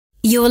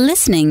You're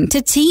listening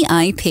to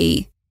TIP.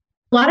 A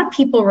lot of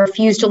people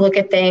refuse to look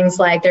at things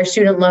like their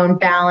student loan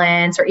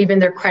balance or even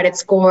their credit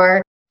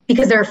score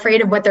because they're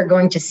afraid of what they're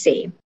going to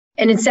see.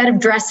 And instead of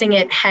addressing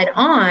it head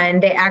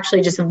on, they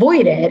actually just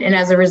avoid it. And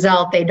as a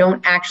result, they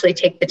don't actually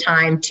take the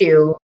time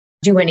to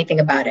do anything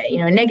about it.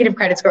 Negative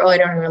credit score, I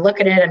don't even look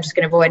at it. I'm just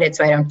going to avoid it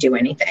so I don't do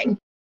anything.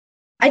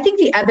 I think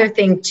the other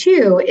thing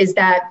too is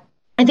that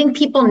I think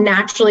people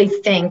naturally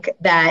think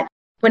that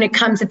when it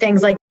comes to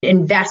things like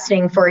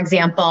investing, for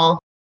example,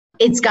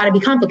 it's got to be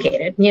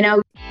complicated,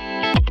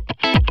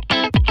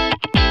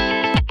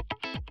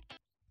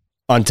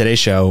 On today's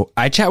show,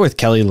 I chat with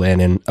Kelly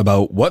Lannan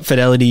about what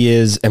Fidelity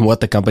is and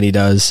what the company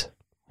does,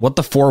 what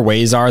the 4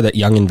 ways are that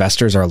young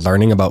investors are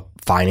learning about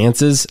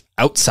finances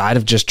outside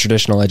of just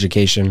traditional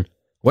education,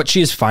 what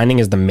she is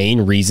finding as the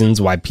main reasons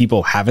why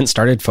people haven't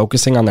started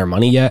focusing on their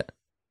money yet,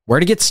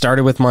 where to get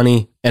started with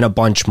money, and a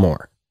bunch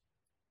more.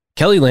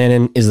 Kelly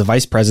Lannan is the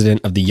vice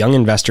president of the Young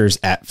Investors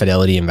at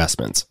Fidelity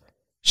Investments.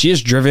 She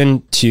is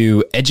driven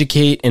to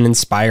educate and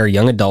inspire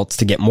young adults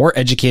to get more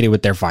educated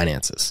with their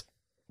finances.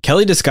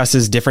 Kelly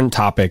discusses different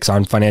topics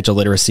on financial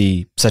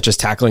literacy, such as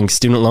tackling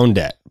student loan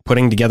debt,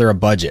 putting together a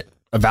budget,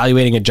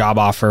 evaluating a job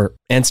offer,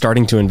 and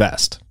starting to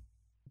invest.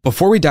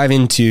 Before we dive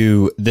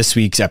into this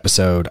week's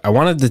episode, I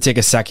wanted to take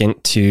a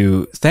second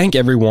to thank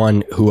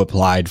everyone who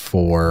applied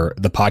for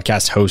the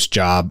podcast host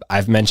job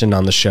I've mentioned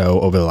on the show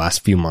over the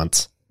last few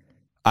months.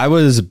 I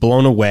was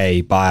blown away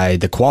by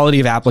the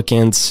quality of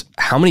applicants,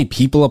 how many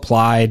people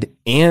applied,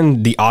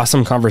 and the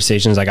awesome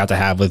conversations I got to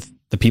have with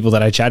the people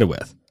that I chatted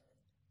with.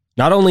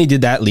 Not only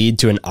did that lead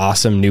to an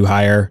awesome new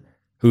hire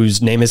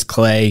whose name is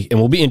Clay, and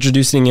we'll be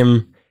introducing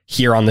him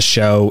here on the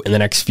show in the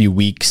next few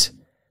weeks,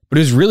 but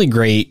it was really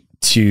great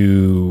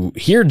to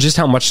hear just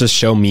how much this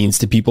show means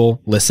to people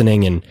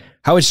listening and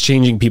how it's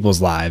changing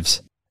people's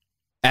lives.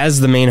 As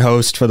the main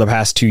host for the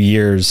past 2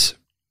 years,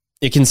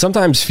 it can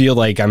sometimes feel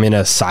like I'm in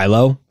a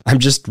silo. I'm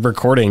just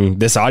recording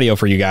this audio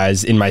for you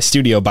guys in my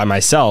studio by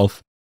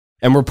myself,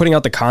 and we're putting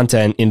out the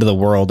content into the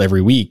world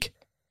every week.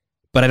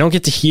 But I don't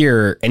get to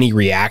hear any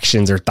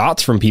reactions or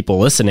thoughts from people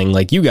listening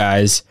like you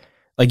guys,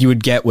 like you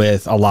would get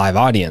with a live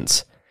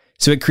audience.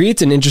 So it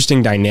creates an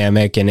interesting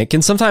dynamic, and it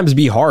can sometimes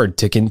be hard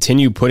to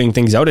continue putting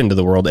things out into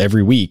the world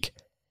every week.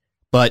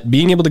 But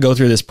being able to go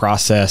through this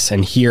process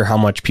and hear how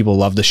much people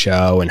love the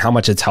show and how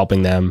much it's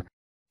helping them,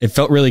 it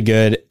felt really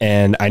good.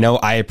 And I know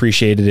I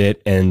appreciated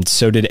it, and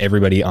so did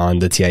everybody on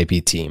the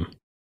TIP team.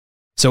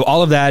 So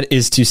all of that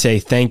is to say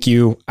thank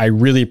you. I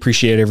really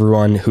appreciate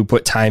everyone who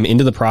put time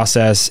into the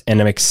process, and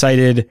I'm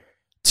excited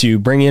to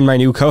bring in my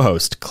new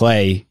co-host,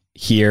 Clay,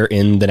 here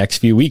in the next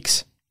few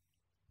weeks.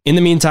 In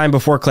the meantime,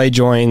 before Clay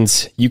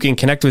joins, you can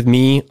connect with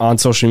me on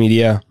social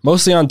media,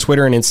 mostly on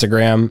Twitter and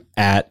Instagram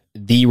at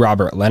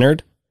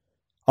 @TheRobertLeonard.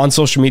 On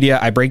social media,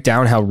 I break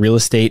down how real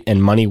estate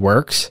and money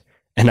works,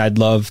 and I'd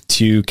love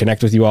to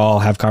connect with you all,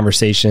 have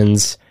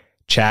conversations,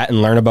 chat,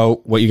 and learn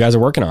about what you guys are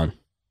working on.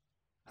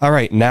 All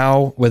right,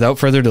 now, without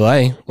further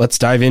delay, let's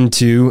dive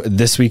into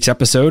this week's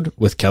episode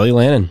with Kelly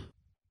Lannan.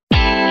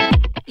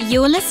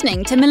 You're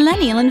listening to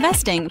Millennial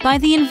Investing by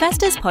the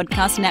Investors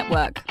Podcast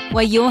Network,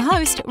 where your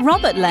host,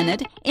 Robert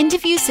Leonard,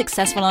 interviews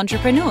successful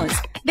entrepreneurs,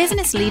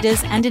 business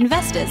leaders, and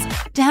investors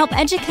to help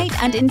educate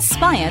and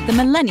inspire the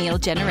millennial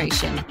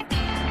generation.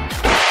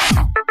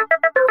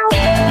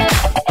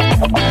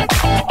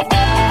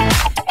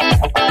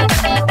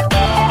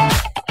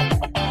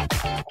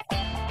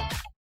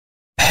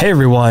 Hey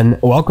everyone,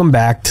 welcome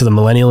back to the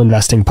Millennial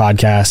Investing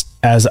Podcast.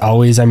 As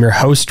always, I'm your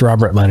host,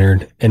 Robert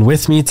Leonard, and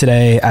with me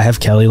today, I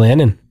have Kelly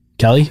Lannan.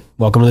 Kelly,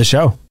 welcome to the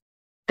show.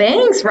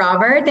 Thanks,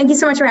 Robert. Thank you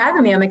so much for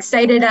having me. I'm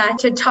excited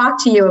to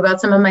talk to you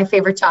about some of my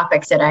favorite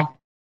topics today.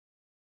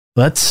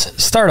 Let's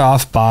start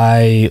off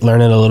by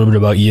learning a little bit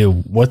about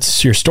you.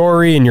 What's your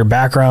story and your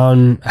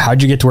background?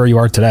 How'd you get to where you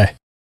are today?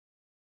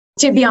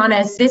 To be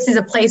honest, this is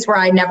a place where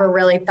I never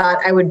really thought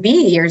I would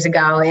be years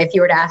ago if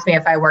you were to ask me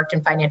if I worked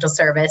in financial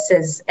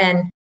services.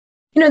 And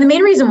the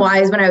main reason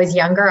why is when I was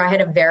younger, I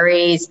had a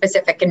very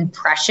specific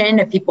impression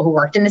of people who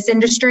worked in this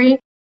industry.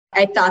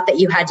 I thought that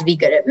you had to be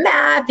good at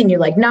math and you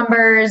like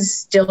numbers,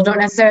 still don't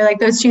necessarily like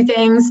those two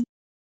things.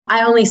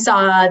 I only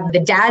saw the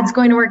dads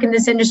going to work in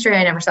this industry.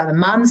 I never saw the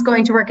moms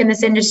going to work in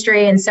this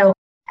industry. And so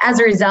as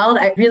a result,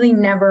 I really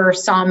never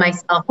saw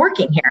myself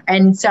working here.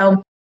 And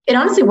so it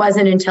honestly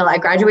wasn't until I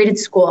graduated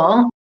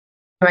school.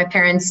 My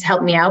parents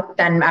helped me out.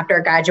 Then after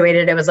I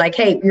graduated, it was like,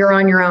 hey, you're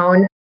on your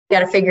own. You got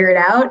to figure it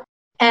out.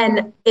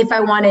 And if I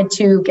wanted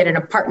to get an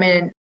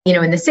apartment,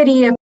 in the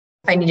city, if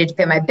I needed to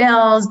pay my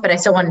bills, but I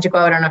still wanted to go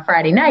out on a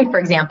Friday night, for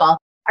example,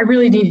 I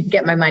really needed to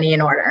get my money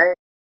in order.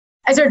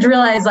 I started to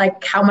realize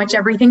how much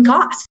everything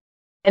costs.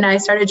 And I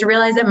started to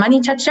realize that money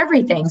touched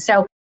everything.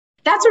 So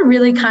that's what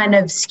really kind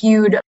of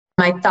skewed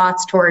my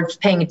thoughts towards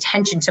paying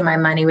attention to my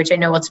money, which I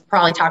know we'll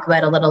probably talk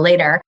about a little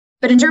later.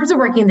 But in terms of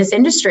working in this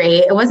industry,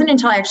 it wasn't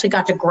until I actually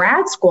got to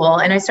grad school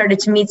and I started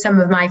to meet some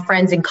of my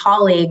friends and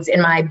colleagues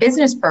in my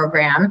business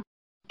program,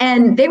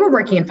 and they were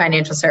working in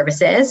financial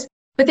services.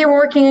 but they were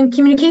working in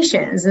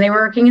communications and they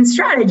were working in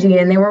strategy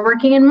and they were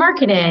working in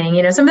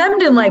marketing. Some of them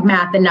didn't like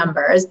math and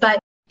numbers, but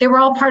they were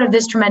all part of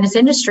this tremendous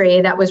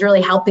industry that was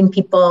really helping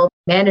people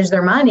manage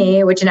their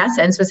money, which in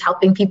essence was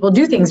helping people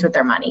do things with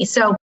their money.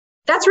 So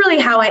that's really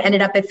how I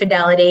ended up at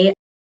Fidelity.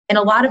 And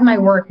a lot of my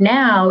work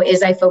now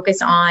is I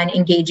focus on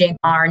engaging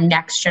our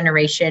next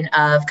generation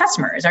of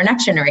customers, our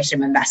next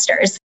generation of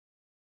investors,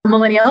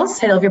 millennials,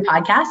 title of your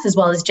podcast, as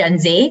well as Gen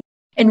Z,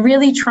 and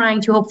really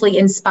trying to hopefully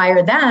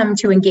inspire them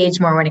to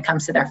engage more when it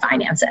comes to their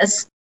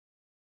finances.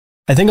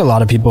 I think a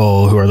lot of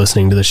people who are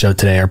listening to the show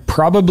today are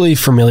probably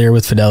familiar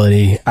with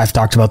Fidelity. I've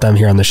talked about them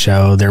here on the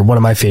show. They're one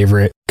of my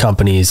favorite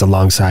companies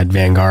alongside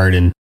Vanguard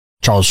and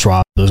Charles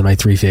Schwab. Those are my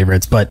three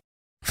favorites. But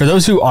for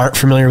those who aren't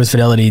familiar with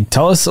Fidelity,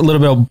 tell us a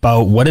little bit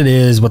about what it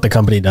is, what the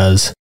company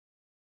does.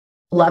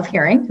 Love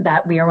hearing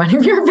that we are one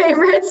of your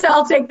favorites. So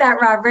I'll take that,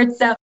 Robert.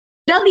 So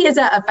Fidelity is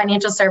a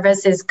financial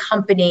services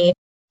company,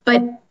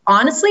 but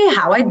honestly,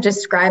 how I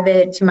describe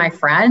it to my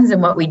friends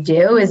and what we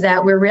do is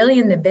that we're really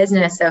in the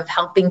business of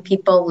helping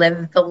people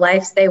live the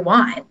lives they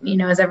want.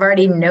 As I've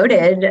already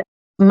noted,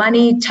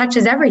 money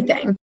touches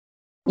everything.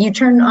 You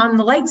turn on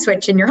the light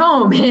switch in your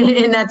home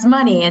and that's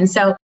money. And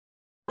so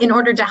in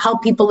order to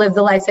help people live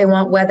the life they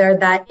want, whether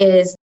that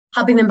is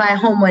helping them buy a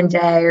home one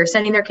day or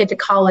sending their kid to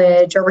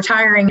college or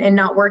retiring and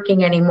not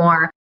working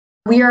anymore,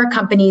 we are a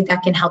company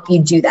that can help you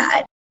do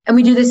that. And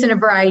we do this in a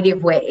variety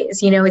of ways.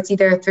 It's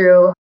either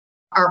through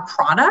our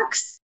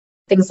products,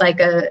 things like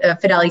a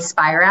Fidelity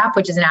Spire app,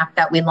 which is an app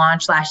that we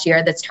launched last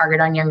year that's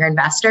targeted on younger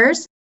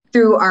investors,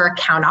 through our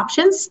account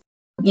options,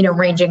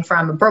 ranging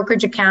from a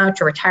brokerage account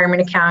to a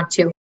retirement account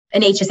to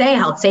an HSA,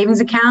 health savings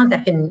account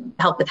that can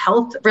help with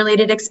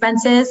health-related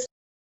expenses,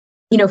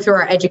 through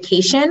our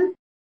education,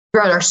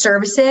 through our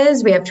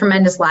services. We have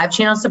tremendous live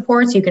channel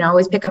support, so you can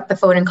always pick up the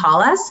phone and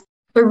call us.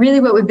 But really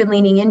what we've been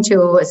leaning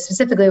into,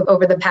 specifically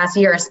over the past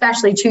year,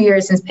 especially 2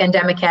 years since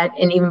pandemic hit,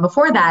 and even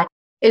before that,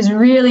 is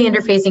really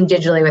interfacing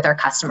digitally with our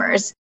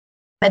customers.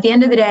 At the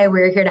end of the day,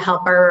 we're here to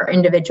help our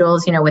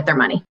individuals, with their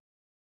money.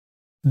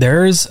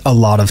 There's a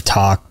lot of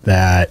talk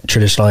that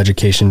traditional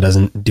education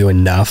doesn't do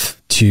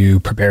enough to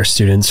prepare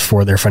students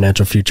for their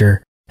financial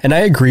future. And I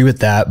agree with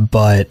that,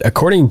 but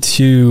according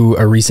to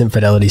a recent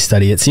Fidelity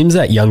study, it seems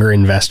that younger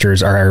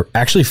investors are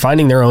actually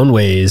finding their own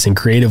ways and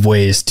creative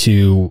ways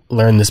to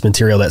learn this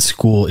material that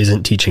school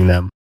isn't teaching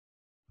them.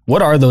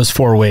 What are those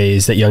 4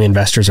 ways that young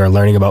investors are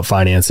learning about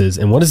finances,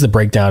 and what is the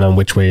breakdown on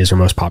which ways are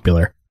most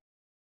popular?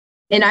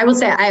 And I will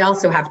say, I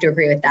also have to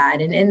agree with that.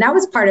 And that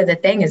was part of the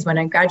thing is when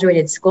I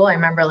graduated school, I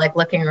remember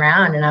looking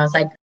around and I was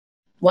like,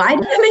 why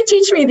didn't they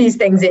teach me these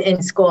things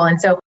in school?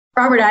 And so,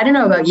 Robert, I don't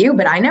know about you,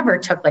 but I never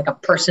took a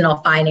personal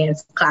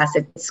finance class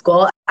at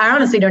school. I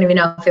honestly don't even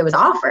know if it was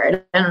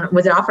offered.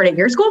 Was it offered at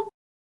your school?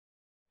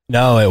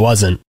 No, it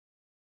wasn't.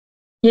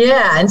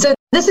 Yeah. And so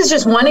this is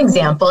just one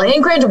example.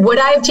 And granted, would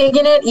I have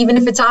taken it even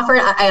if it's offered?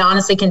 I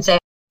honestly can say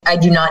I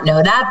do not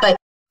know that, but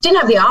didn't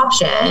have the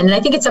option. And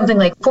I think it's something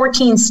like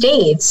 14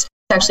 states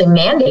actually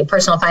mandate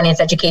personal finance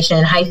education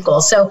in high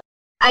school. So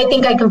I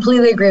think I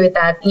completely agree with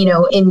that.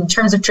 In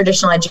terms of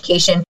traditional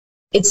education,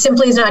 it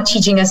simply is not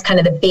teaching us kind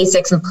of the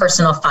basics in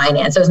personal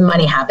finance, those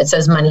money habits,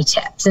 those money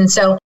tips. And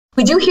so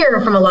we do hear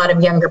from a lot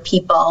of younger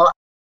people,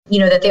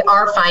 that they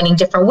are finding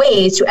different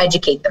ways to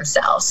educate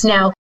themselves.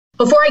 Now,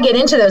 before I get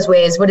into those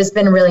ways, what has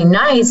been really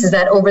nice is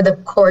that over the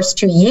course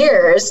 2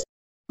 years,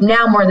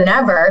 now more than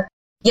ever,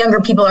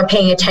 younger people are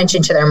paying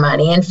attention to their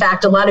money. In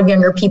fact, a lot of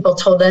younger people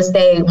told us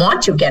they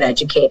want to get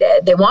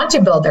educated. They want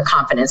to build their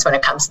confidence when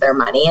it comes to their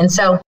money. And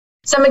so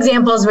some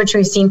examples which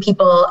we've seen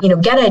people,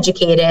 get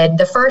educated,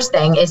 the first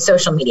thing is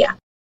social media,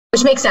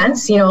 which makes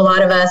sense. A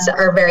lot of us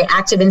are very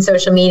active in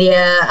social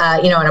media,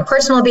 on a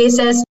personal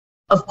basis.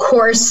 Of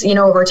course,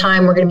 over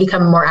time, we're going to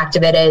become more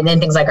activated in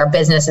things like our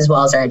business as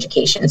well as our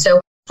education. So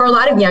for a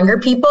lot of younger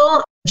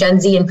people, Gen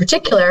Z in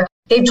particular,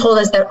 they've told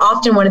us that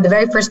often one of the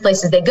very first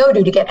places they go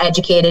to get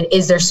educated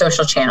is their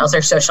social channels,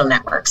 their social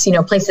networks,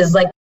 places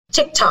like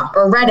TikTok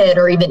or Reddit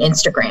or even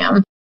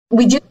Instagram.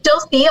 We do still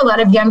see a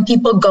lot of young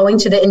people going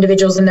to the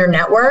individuals in their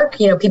network,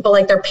 people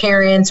like their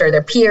parents or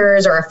their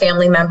peers or a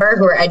family member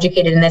who are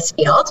educated in this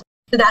field.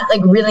 So that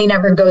really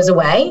never goes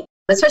away,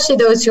 especially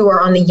those who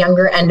are on the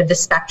younger end of the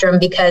spectrum,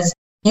 because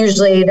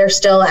usually they're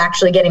still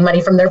actually getting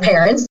money from their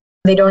parents.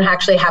 They don't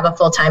actually have a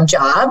full-time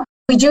job.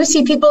 We do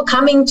see people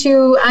coming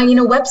to,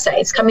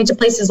 websites, coming to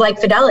places like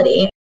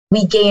Fidelity.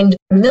 We gained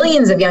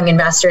millions of young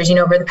investors,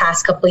 over the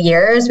past couple of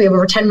years. We have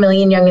over 10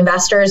 million young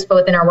investors,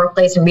 both in our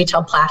workplace and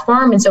retail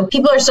platform. And so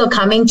people are still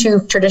coming to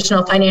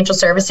traditional financial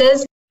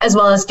services as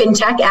well as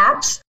fintech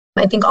apps.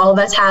 I think all of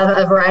us have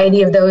a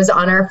variety of those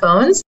on our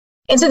phones.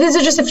 And so these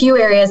are just a few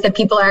areas that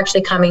people are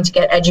actually coming to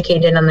get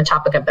educated on the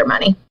topic of their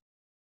money.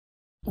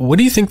 What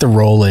do you think the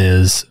role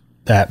is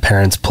that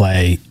parents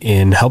play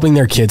in helping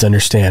their kids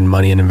understand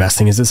money and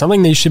investing? Is it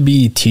something they should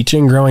be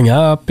teaching growing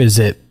up? Is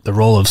it the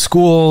role of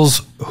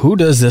schools? Who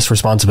does this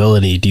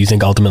responsibility, do you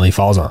think, ultimately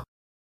falls on?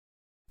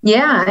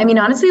 Yeah,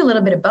 honestly, a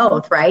little bit of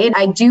both, right?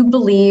 I do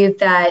believe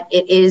that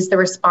it is the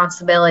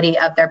responsibility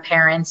of their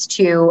parents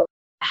to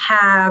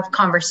have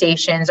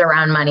conversations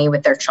around money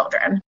with their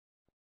children.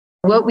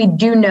 What we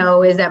do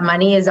know is that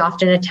money is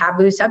often a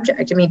taboo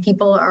subject. I mean,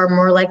 people are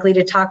more likely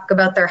to talk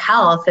about their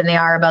health than they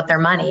are about their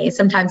money.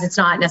 Sometimes it's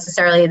not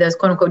necessarily those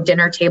quote unquote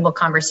dinner table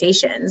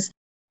conversations.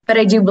 But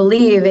I do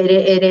believe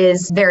it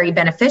is very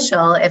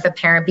beneficial if a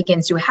parent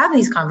begins to have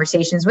these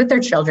conversations with their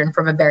children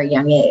from a very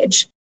young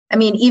age. I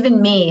mean,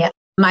 even me,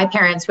 my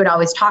parents would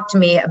always talk to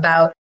me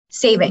about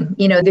saving.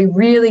 They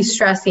really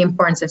stress the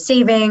importance of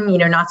saving,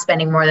 not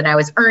spending more than I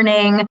was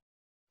earning,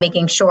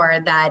 making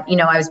sure that,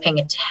 I was paying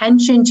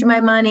attention to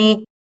my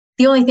money.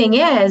 The only thing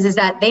is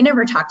that they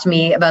never talked to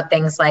me about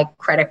things like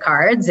credit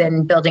cards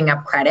and building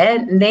up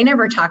credit. They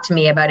never talked to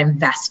me about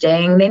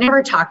investing. They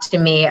never talked to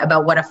me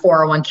about what a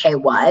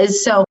 401k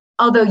was. So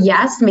although,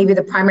 yes, maybe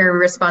the primary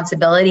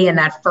responsibility and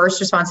that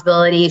first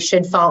responsibility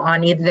should fall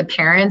on either the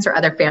parents or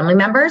other family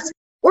members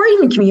or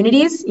even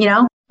communities.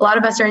 A lot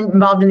of us are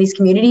involved in these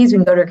communities. We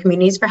can go to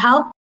communities for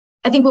help.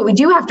 I think what we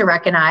do have to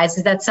recognize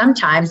is that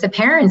sometimes the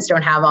parents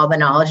don't have all the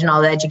knowledge and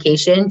all the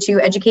education to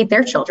educate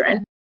their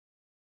children.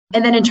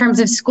 And then in terms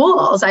of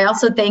schools, I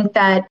also think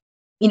that,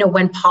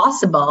 when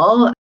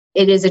possible,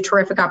 it is a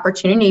terrific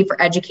opportunity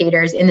for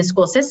educators in the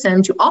school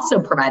system to also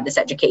provide this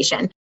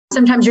education.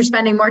 Sometimes you're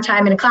spending more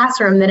time in a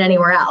classroom than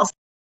anywhere else.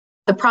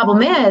 The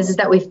problem is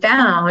that we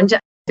found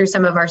through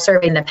some of our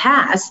survey in the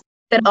past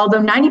that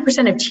although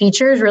 90% of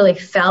teachers really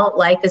felt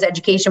like this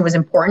education was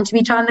important to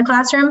be taught in the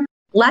classroom,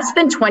 less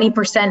than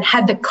 20%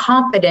 had the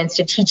confidence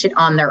to teach it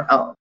on their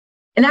own.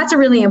 And that's a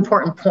really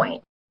important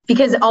point.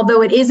 Because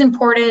although it is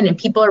important and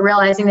people are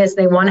realizing this,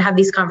 they want to have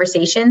these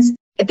conversations,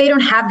 if they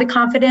don't have the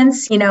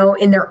confidence, in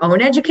their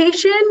own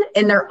education,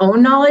 in their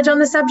own knowledge on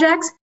the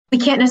subjects, we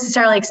can't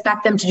necessarily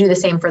expect them to do the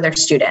same for their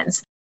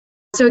students.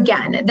 So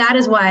again, that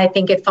is why I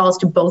think it falls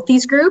to both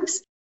these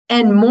groups.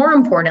 And more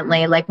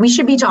importantly, we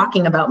should be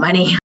talking about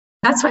money.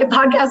 That's why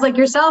podcasts like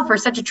yourself are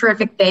such a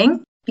terrific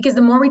thing, because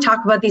the more we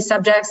talk about these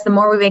subjects, the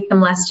more we make them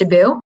less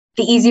taboo,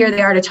 the easier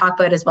they are to talk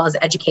about as well as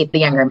educate the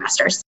younger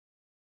investors.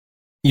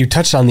 You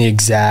touched on the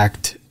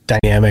exact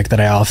dynamic that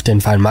I often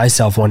find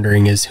myself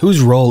wondering is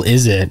whose role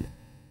is it?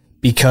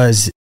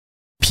 Because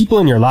people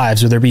in your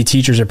lives, whether it be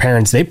teachers or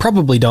parents, they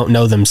probably don't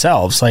know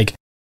themselves.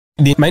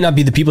 They might not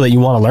be the people that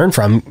you want to learn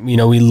from.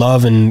 We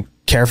love and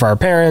care for our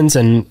parents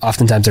and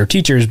oftentimes our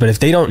teachers, but if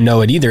they don't know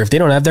it either, if they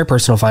don't have their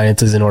personal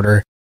finances in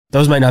order,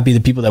 those might not be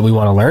the people that we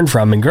want to learn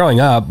from. And growing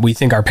up, we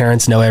think our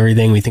parents know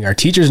everything. We think our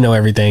teachers know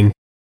everything.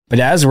 But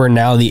as we're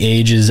now the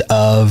ages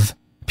of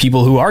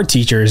people who are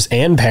teachers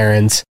and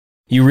parents,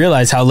 you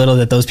realize how little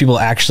that those people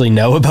actually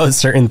know about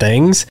certain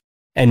things.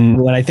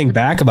 And when I think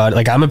back about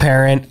it, I'm a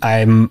parent,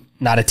 I'm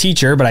not a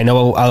teacher, but I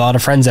know a lot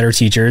of friends that are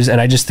teachers. And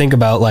I just think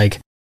about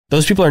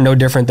those people are no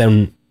different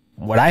than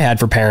what I had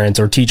for parents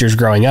or teachers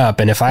growing up.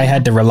 And if I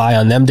had to rely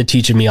on them to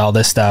teach me all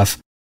this stuff,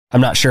 I'm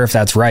not sure if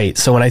that's right.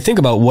 So when I think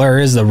about where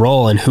is the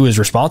role and who is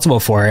responsible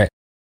for it,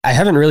 I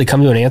haven't really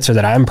come to an answer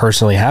that I'm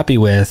personally happy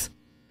with.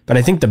 But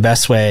I think the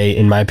best way,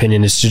 in my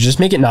opinion, is to just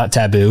make it not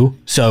taboo.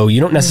 So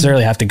you don't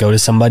necessarily have to go to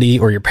somebody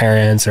or your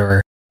parents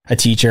or a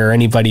teacher or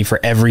anybody for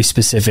every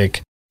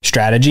specific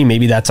strategy.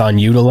 Maybe that's on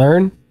you to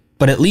learn,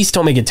 but at least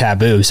don't make it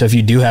taboo. So if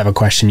you do have a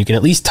question, you can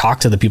at least talk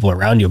to the people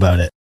around you about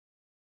it.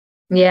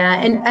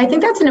 Yeah. And I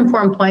think that's an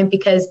important point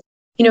because,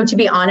 to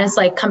be honest,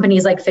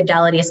 companies like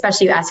Fidelity,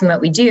 especially you asking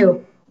what we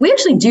do, we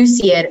actually do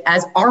see it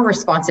as our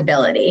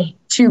responsibility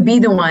to be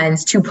the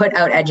ones to put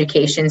out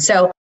education.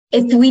 So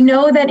if we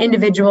know that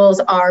individuals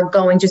are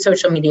going to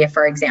social media,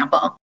 for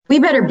example, we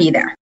better be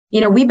there.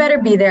 We better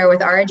be there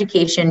with our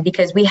education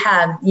because we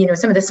have,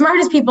 some of the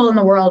smartest people in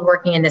the world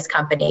working in this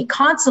company,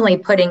 constantly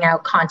putting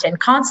out content,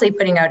 constantly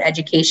putting out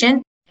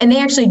education, and they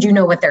actually do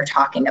know what they're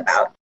talking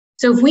about.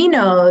 So if we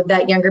know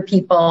that younger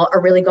people are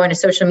really going to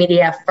social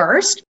media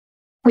first,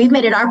 we've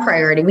made it our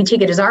priority. We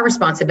take it as our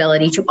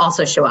responsibility to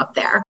also show up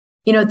there.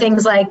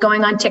 Things like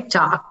going on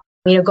TikTok,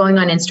 going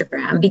on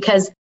Instagram,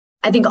 because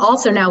I think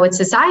also now with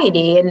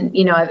society, and,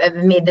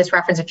 I've made this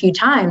reference a few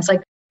times,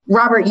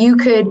 Robert, you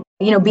could,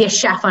 be a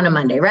chef on a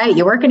Monday, right?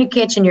 You work in a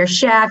kitchen, you're a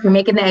chef, you're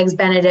making the eggs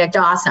Benedict,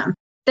 awesome.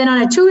 Then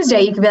on a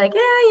Tuesday, you could be like,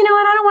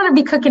 I don't want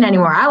to be cooking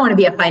anymore. I want to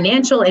be a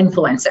financial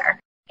influencer.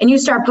 And you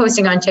start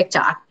posting on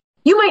TikTok.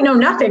 You might know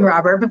nothing,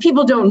 Robert, but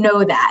people don't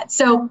know that.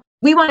 So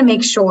we want to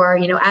make sure,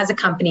 as a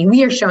company,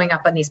 we are showing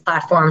up on these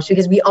platforms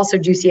because we also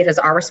do see it as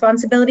our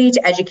responsibility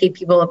to educate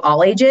people of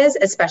all ages,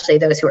 especially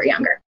those who are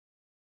younger.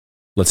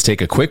 Let's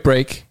take a quick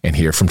break and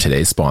hear from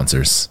today's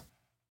sponsors.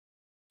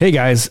 Hey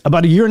guys,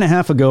 about a year and a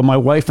half ago, my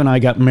wife and I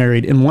got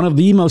married, and one of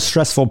the most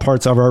stressful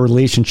parts of our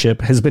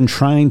relationship has been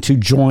trying to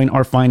join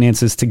our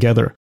finances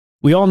together.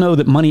 We all know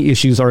that money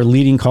issues are a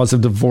leading cause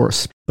of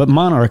divorce, but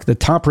Monarch, the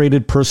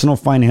top-rated personal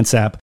finance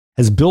app,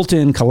 has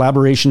built-in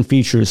collaboration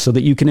features so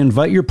that you can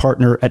invite your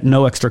partner at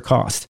no extra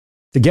cost.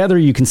 Together,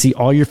 you can see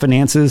all your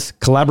finances,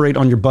 collaborate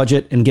on your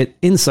budget, and get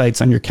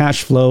insights on your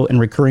cash flow and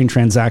recurring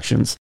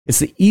transactions. It's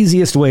the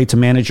easiest way to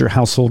manage your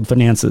household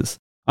finances.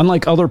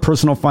 Unlike other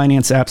personal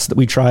finance apps that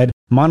we tried,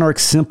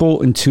 Monarch's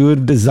simple,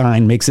 intuitive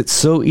design makes it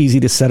so easy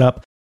to set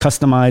up,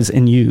 customize,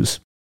 and use.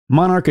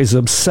 Monarch is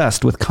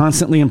obsessed with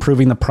constantly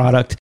improving the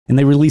product, and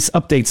they release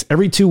updates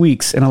every 2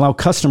 weeks and allow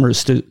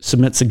customers to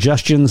submit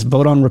suggestions,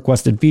 vote on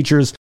requested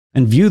features,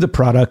 and view the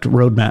product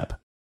roadmap.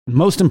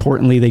 Most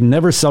importantly, they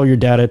never sell your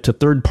data to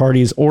third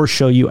parties or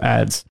show you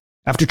ads.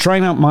 After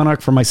trying out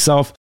Monarch for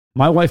myself,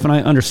 my wife and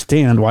I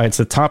understand why it's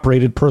the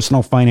top-rated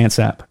personal finance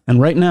app. And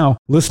right now,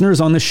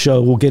 listeners on this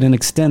show will get an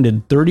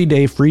extended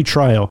 30-day free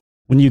trial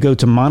when you go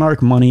to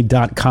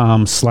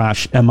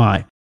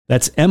monarchmoney.com/MI.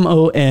 That's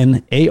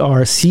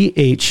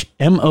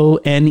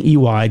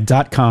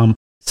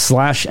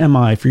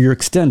monarchmoney.com/MI for your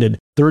extended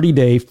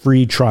 30-day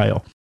free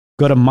trial.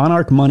 Go to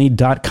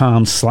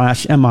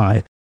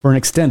monarchmoney.com/MI for an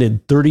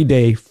extended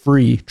 30-day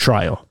free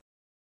trial.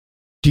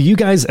 Do you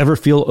guys ever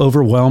feel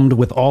overwhelmed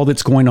with all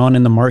that's going on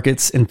in the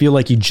markets and feel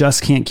like you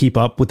just can't keep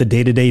up with the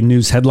day-to-day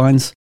news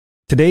headlines?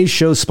 Today's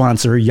show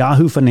sponsor,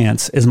 Yahoo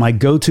Finance, is my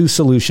go-to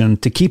solution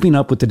to keeping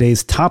up with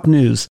today's top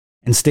news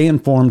and stay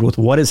informed with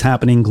what is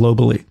happening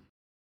globally.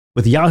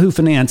 With Yahoo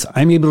Finance,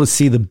 I'm able to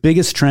see the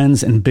biggest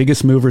trends and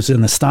biggest movers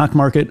in the stock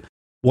market,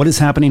 what is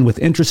happening with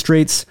interest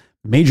rates,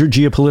 major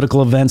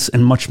geopolitical events,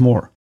 and much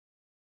more.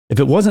 If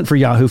it wasn't for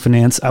Yahoo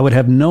Finance, I would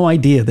have no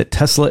idea that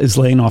Tesla is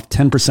laying off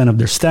 10% of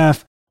their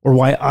staff, or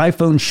why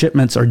iPhone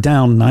shipments are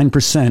down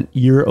 9%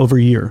 year over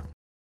year.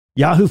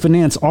 Yahoo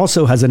Finance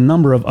also has a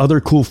number of other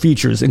cool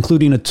features,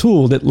 including a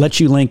tool that lets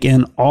you link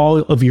in all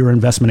of your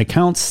investment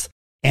accounts,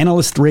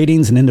 analyst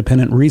ratings and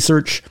independent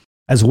research,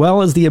 as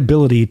well as the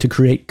ability to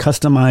create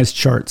customized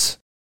charts.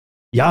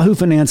 Yahoo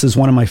Finance is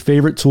one of my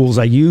favorite tools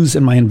I use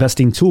in my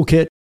investing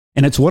toolkit,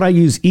 and it's what I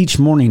use each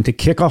morning to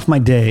kick off my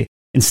day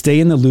and stay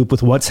in the loop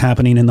with what's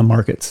happening in the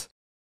markets.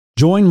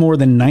 Join more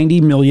than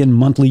 90 million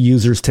monthly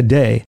users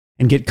today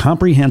and get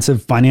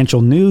comprehensive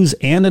financial news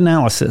and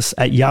analysis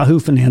at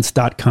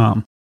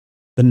yahoofinance.com.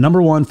 The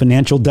 #1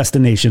 financial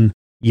destination,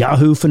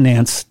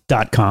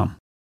 yahoofinance.com.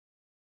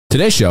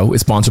 Today's show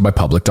is sponsored by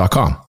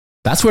public.com.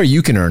 That's where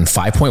you can earn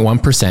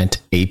 5.1%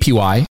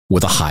 APY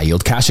with a high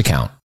yield cash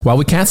account. While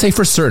we can't say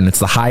for certain it's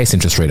the highest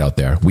interest rate out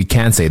there, we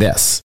can say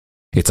this.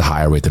 It's a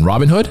higher rate than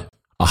Robinhood,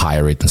 a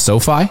higher rate than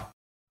SoFi,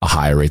 a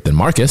higher rate than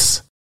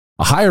Marcus,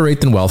 a higher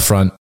rate than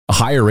Wealthfront, a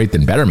higher rate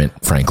than Betterment,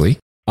 frankly,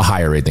 a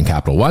higher rate than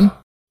Capital One,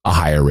 a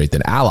higher rate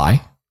than Ally,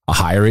 a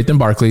higher rate than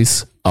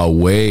Barclays, a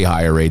way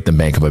higher rate than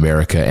Bank of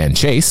America and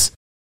Chase,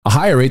 a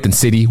higher rate than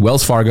Citi,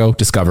 Wells Fargo,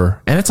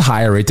 Discover, and it's a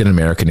higher rate than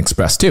American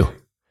Express too.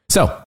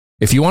 So,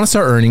 if you want to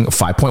start earning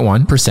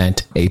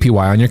 5.1%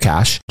 APY on your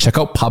cash, check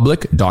out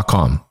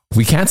public.com.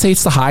 We can't say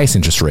it's the highest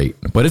interest rate,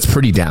 but it's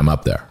pretty damn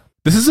up there.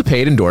 This is a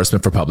paid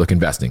endorsement for Public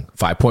Investing,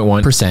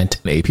 5.1%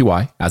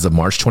 APY as of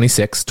March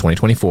 26,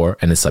 2024,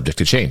 and is subject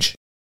to change.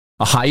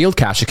 A high-yield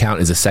cash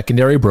account is a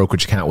secondary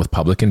brokerage account with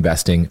Public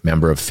Investing,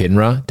 member of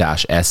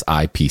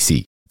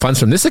FINRA-SIPC. Funds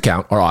from this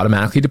account are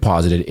automatically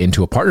deposited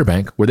into a partner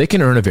bank where they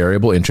can earn a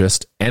variable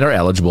interest and are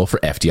eligible for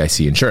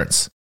FDIC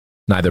insurance.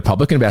 Neither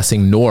Public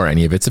Investing nor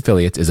any of its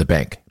affiliates is a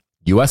bank.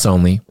 U.S.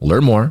 only.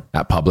 Learn more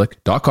at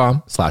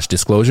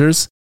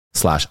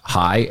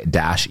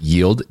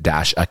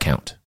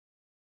public.com/disclosures/high-yield-account.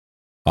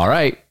 All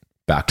right,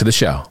 back to the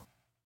show.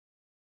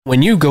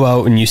 When you go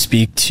out and you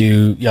speak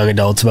to young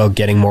adults about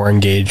getting more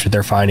engaged with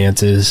their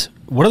finances,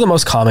 what are the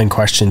most common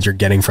questions you're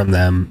getting from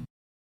them?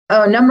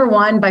 Oh,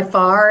 #1 by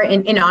far,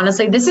 and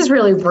honestly, this is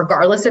really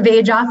regardless of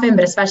age often,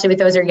 but especially with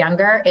those who are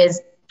younger,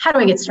 is how do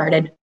I get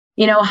started?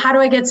 How do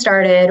I get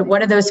started?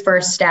 What are those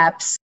first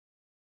steps?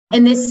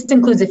 And this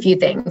includes a few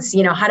things.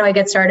 How do I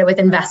get started with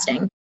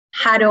investing?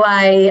 How do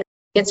I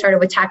get started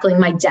with tackling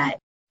my debt?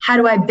 How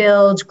do I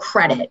build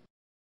credit?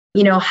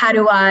 How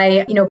do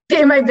I,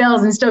 pay my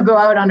bills and still go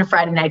out on a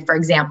Friday night, for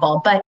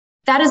example? But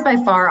that is by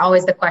far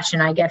always the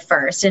question I get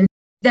first. And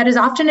that is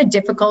often a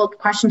difficult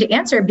question to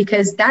answer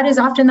because that is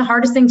often the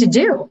hardest thing to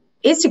do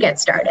is to get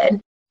started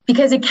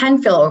because it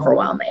can feel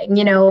overwhelming.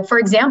 For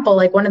example,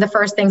 like one of the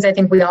first things I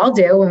think we all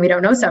do when we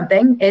don't know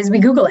something is we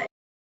Google it.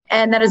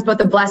 And that is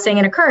both a blessing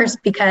and a curse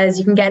because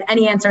you can get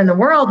any answer in the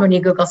world when you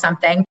Google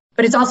something,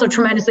 but it's also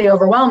tremendously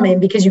overwhelming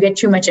because you get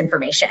too much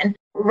information.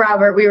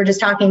 Robert, we were just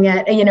talking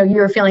you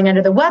were feeling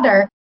under the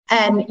weather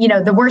and,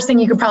 the worst thing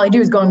you could probably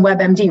do is go on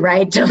WebMD,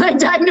 right? To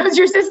diagnose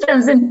your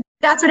systems. And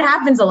that's what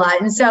happens a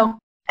lot. And so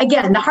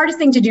again, the hardest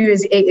thing to do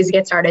is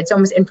get started. It's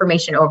almost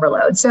information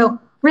overload. So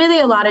really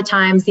a lot of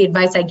times the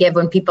advice I give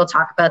when people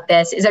talk about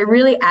this is I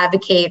really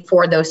advocate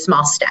for those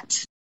small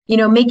steps,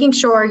 making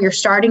sure you're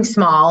starting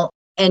small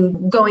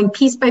and going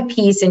piece by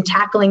piece and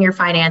tackling your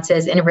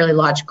finances in a really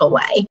logical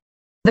way.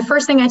 The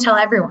first thing I tell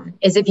everyone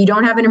is if you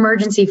don't have an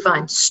emergency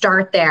fund,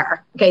 start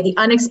there. Okay, the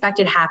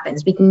unexpected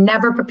happens. We can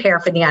never prepare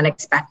for the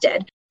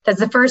unexpected. That's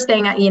the first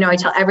thing, I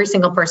tell every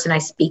single person I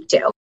speak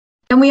to.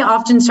 Then we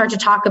often start to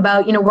talk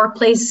about,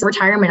 workplace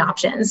retirement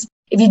options.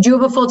 If you do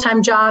have a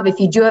full-time job, if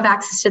you do have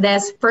access to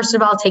this, first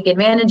of all, take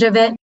advantage of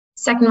it.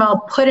 Second of all,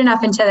 put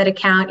enough into that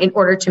account in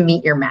order to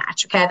meet your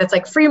match. Okay, that's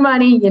like free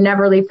money. You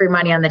never leave free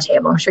money on the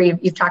table. I'm sure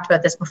you've talked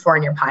about this before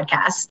in your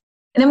podcast.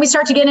 And then we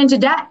start to get into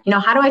debt.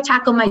 How do I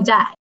tackle my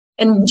debt?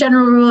 And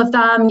general rule of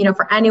thumb,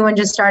 for anyone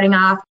just starting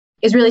off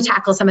is really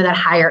tackle some of that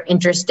higher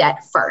interest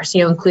debt first,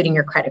 including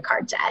your credit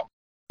card debt.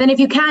 Then if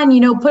you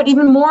can, put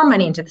even more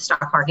money into the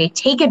stock market,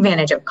 take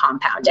advantage of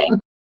compounding.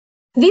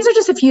 These are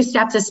just a few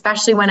steps,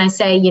 especially when I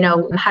say,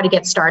 how to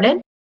get started.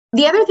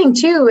 The other thing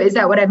too, is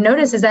that what I've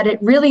noticed is that it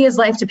really is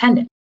life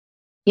dependent.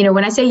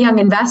 When I say young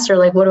investor,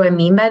 like, what do I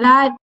mean by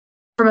that?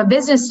 From a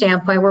business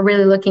standpoint, we're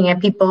really looking at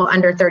people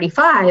under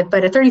 35,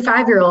 but a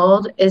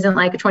 35-year-old isn't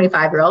like a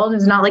 25-year-old.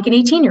 It's not like an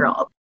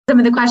 18-year-old. Some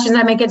of the questions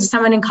I might get to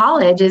someone in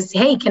college is,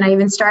 hey, can I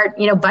even start,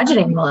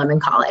 budgeting while I'm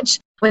in college?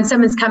 When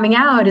someone's coming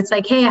out, it's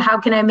like, hey, how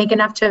can I make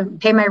enough to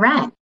pay my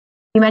rent?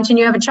 You mentioned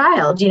you have a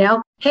child,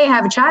 hey, I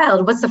have a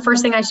child. What's the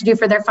first thing I should do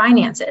for their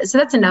finances? So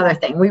that's another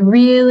thing. We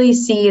really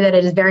see that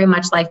it is very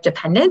much life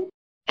dependent.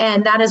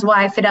 And that is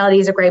why Fidelity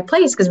is a great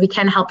place, because we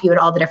can help you at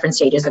all the different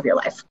stages of your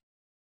life.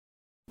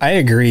 I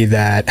agree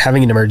that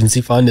having an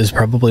emergency fund is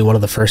probably one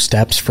of the first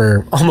steps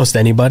for almost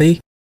anybody.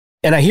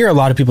 And I hear a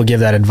lot of people give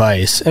that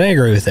advice, and I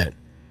agree with it.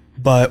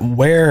 But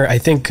where I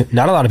think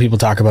not a lot of people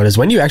talk about is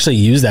when you actually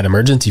use that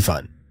emergency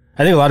fund.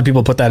 I think a lot of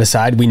people put that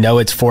aside. We know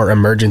it's for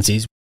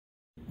emergencies.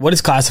 What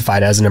is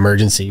classified as an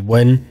emergency?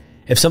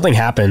 If something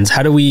happens,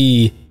 how do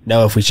we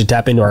know if we should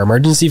tap into our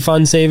emergency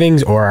fund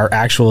savings or our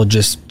actual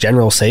just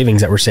general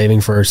savings that we're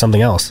saving for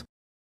something else?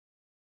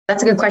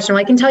 That's a good question.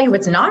 Well, I can tell you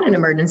what's not an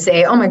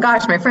emergency. Oh my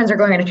gosh, my friends are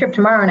going on a trip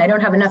tomorrow and I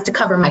don't have enough to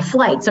cover my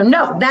flight. So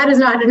no, that is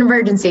not an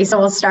emergency. So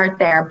we'll start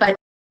there. But,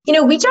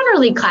 we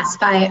generally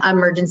classify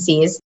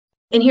emergencies.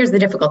 And here's the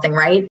difficult thing,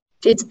 right?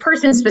 It's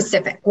person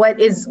specific. What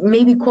is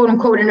maybe quote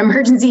unquote an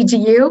emergency to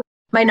you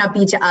might not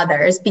be to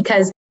others,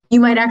 because you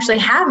might actually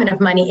have enough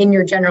money in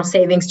your general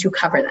savings to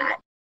cover that.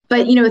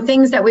 But,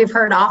 things that we've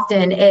heard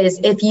often is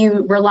if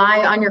you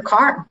rely on your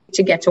car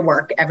to get to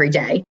work every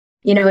day,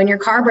 and your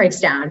car breaks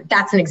down,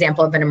 that's an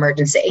example of an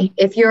emergency.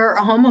 If you're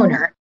a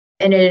homeowner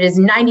and it is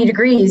 90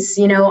 degrees,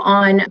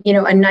 on,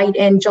 a night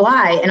in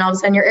July, and all of a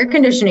sudden your air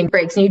conditioning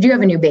breaks and you do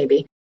have a new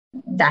baby,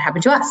 that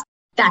happened to us.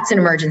 That's an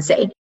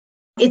emergency.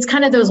 It's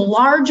kind of those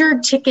larger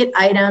ticket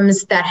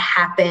items that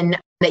happen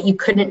that you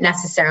couldn't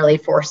necessarily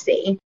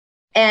foresee.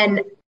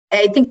 And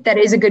I think that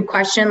is a good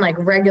question, like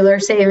regular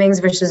savings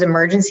versus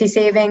emergency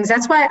savings.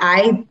 That's why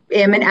I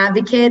am an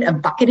advocate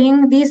of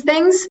bucketing these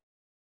things,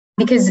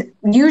 because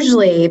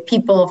usually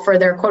people, for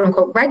their quote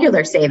unquote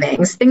regular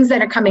savings, things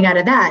that are coming out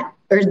of that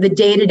are the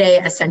day-to-day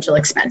essential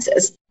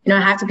expenses.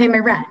 I have to pay my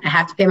rent. I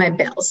have to pay my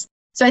bills.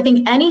 So I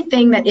think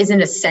anything that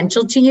isn't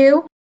essential to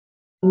you,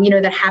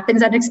 that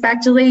happens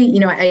unexpectedly,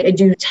 I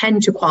do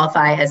tend to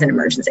qualify as an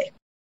emergency.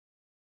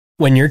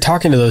 When you're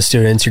talking to those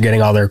students, you're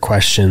getting all their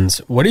questions.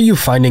 What are you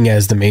finding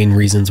as the main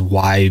reasons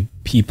why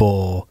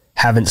people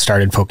haven't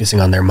started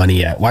focusing on their money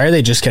yet? Why are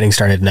they just getting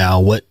started now?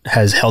 What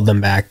has held them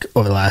back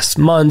over the last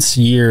months,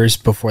 years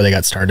before they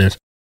got started?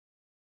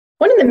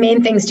 One of the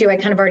main things too, I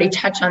kind of already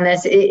touched on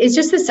this, is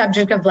just the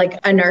subject of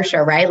like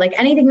inertia, right? Like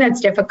anything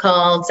that's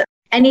difficult,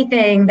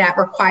 anything that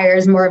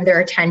requires more of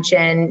their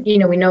attention. We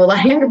know a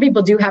lot of younger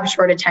people do have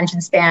short attention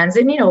spans,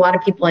 and, a lot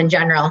of people in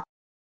general.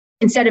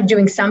 Instead of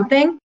doing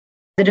something,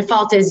 the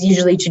default is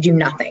usually to do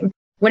nothing.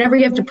 Whenever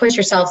you have to push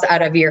yourselves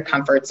out of your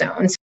comfort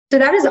zones. So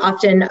that is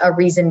often a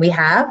reason we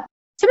have.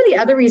 Some of the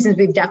other reasons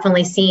we've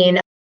definitely seen,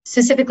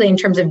 specifically in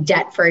terms of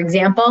debt, for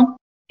example,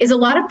 is a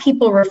lot of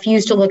people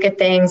refuse to look at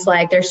things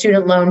like their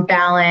student loan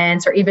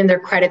balance or even their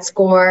credit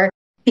score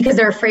because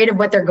they're afraid of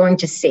what they're going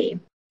to see.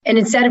 And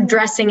instead of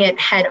addressing it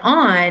head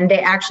on, they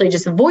actually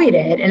just avoid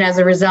it. And as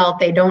a result,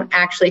 they don't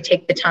actually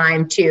take the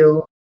time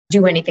to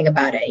do anything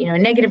about it. A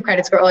negative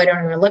credit score, I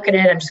don't even look at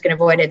it. I'm just going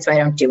to avoid it, so I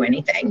don't do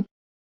anything.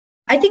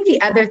 I think the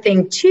other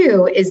thing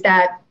too is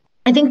that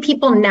I think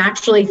people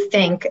naturally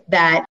think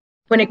that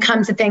when it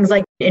comes to things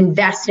like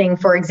investing,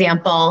 for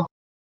example,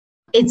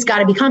 it's got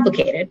to be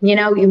complicated.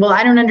 Well,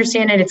 I don't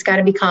understand it. It's got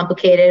to be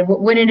complicated.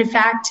 When in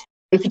fact,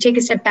 if you take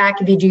a step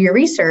back, if you do your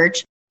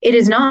research, it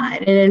is not.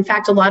 And in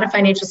fact, a lot of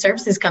financial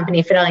services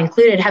companies, Fidelity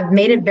included, have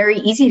made it very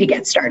easy to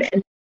get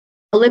started,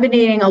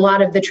 eliminating a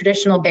lot of the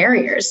traditional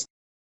barriers.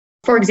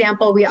 For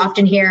example, we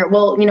often hear,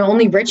 well,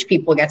 only rich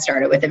people get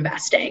started with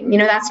investing.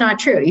 That's not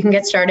true. You can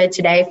get started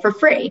today for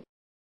free.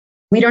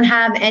 We don't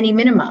have any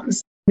minimums.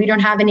 We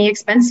don't have any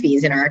expense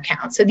fees in our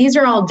account. So these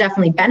are all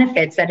definitely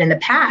benefits that in the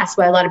past,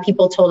 why a lot of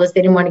people told us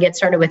they didn't want to get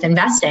started with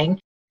investing.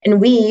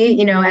 And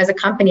we, as a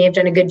company, have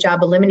done a good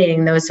job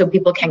eliminating those so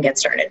people can get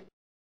started.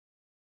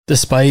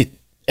 Despite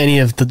any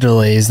of the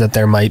delays that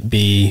there might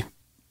be,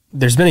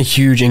 there's been a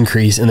huge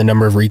increase in the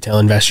number of retail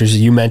investors.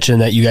 You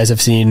mentioned that you guys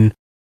have seen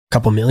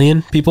couple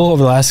million people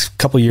over the last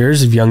couple of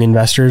years of young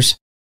investors?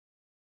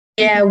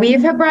 Yeah,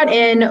 we've brought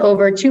in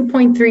over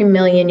 2.3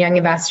 million young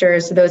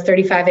investors, so those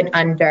 35 and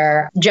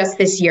under, just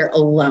this year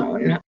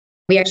alone.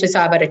 We actually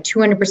saw about a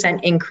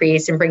 200%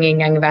 increase in bringing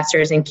young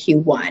investors in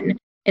Q1.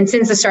 And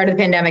since the start of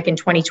the pandemic in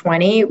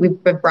 2020,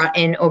 we've brought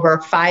in over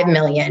 5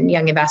 million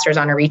young investors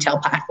on a retail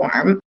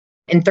platform,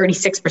 and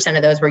 36%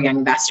 of those were young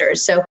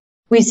investors. So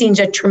we've seen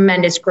just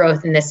tremendous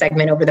growth in this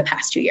segment over the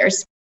past 2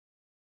 years.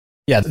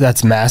 Yeah,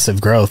 that's massive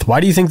growth.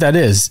 Why do you think that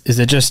is? Is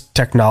it just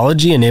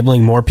technology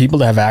enabling more people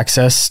to have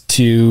access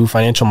to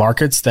financial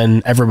markets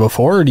than ever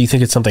before, or do you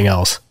think it's something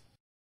else?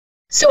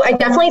 So I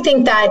definitely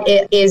think that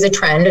it is a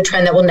trend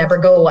that will never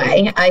go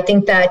away. I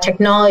think that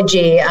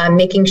technology,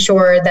 making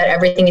sure that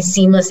everything is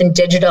seamless and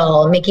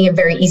digital, making it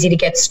very easy to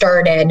get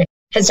started,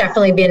 has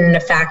definitely been a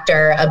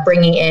factor of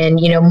bringing in,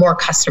 more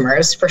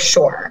customers for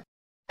sure.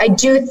 I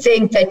do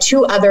think that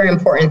two other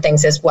important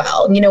things as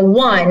well.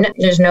 One,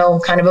 there's no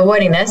kind of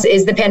avoiding this,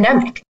 is the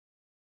pandemic.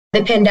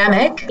 The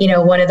pandemic,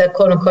 one of the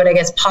quote unquote, I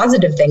guess,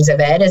 positive things of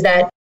it is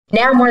that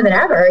now more than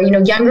ever,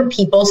 younger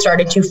people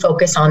started to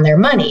focus on their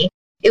money.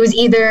 It was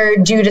either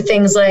due to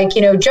things like,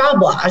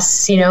 job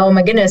loss, oh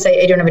my goodness,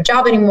 I don't have a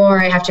job anymore.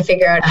 I have to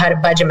figure out how to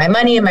budget my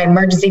money, and my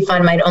emergency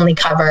fund might only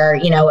cover,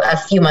 a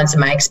few months of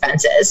my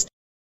expenses.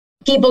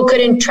 People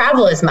couldn't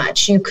travel as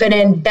much. You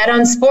couldn't bet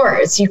on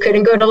sports. You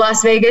couldn't go to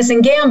Las Vegas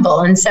and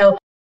gamble. And so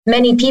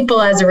many people,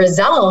 as a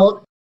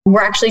result,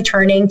 were actually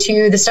turning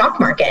to the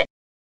stock market.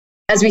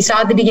 As we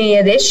saw at the beginning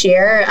of this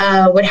year,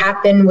 what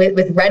happened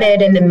with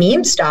Reddit and the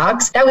meme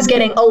stocks, that was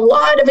getting a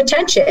lot of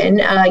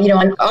attention,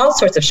 on all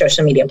sorts of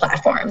social media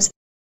platforms.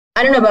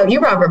 I don't know about you,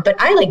 Robert, but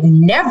I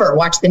never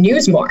watched the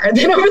news more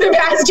than over the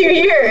past 2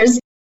 years.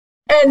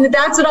 And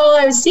that's what all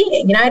I was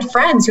seeing. I had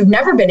friends who've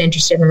never been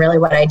interested in really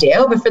what I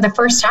do, but for the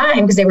first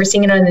time, because they were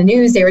seeing it on the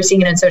news, they were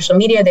seeing it on social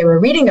media, they were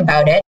reading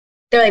about it.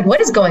 They're like, what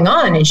is going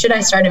on? And should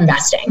I start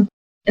investing?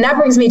 And that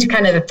brings me to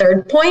kind of the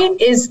third point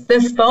is the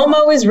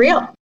FOMO is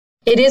real.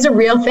 It is a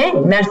real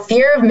thing. That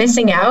fear of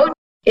missing out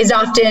is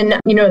often,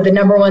 the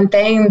number one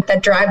thing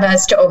that drives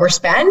us to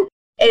overspend.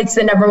 It's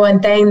the number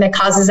one thing that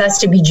causes us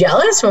to be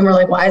jealous when we're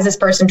like, why is this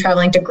person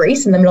traveling to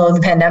Greece in the middle of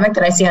the pandemic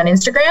that I see on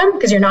Instagram?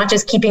 Because you're not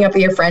just keeping up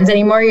with your friends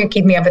anymore, you're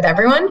keeping up with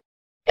everyone.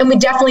 And we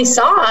definitely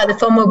saw the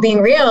FOMO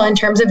being real in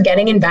terms of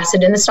getting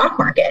invested in the stock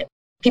market.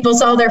 People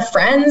saw their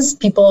friends,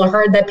 people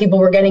heard that people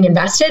were getting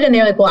invested, and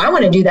they're like, well, I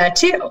want to do that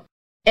too.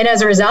 And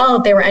as a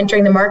result, they were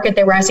entering the market,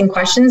 they were asking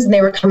questions, and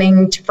they were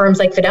coming to firms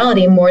like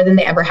Fidelity more than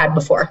they ever had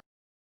before.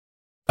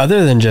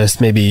 Other than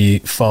just maybe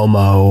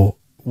FOMO,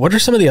 what are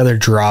some of the other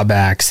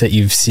drawbacks that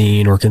you've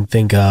seen or can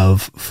think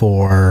of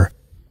for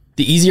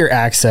the easier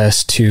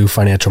access to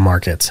financial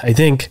markets? I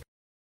think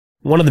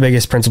one of the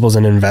biggest principles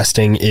in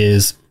investing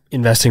is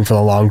investing for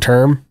the long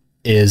term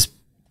is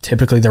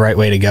typically the right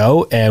way to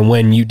go. And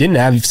when you didn't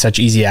have such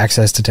easy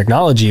access to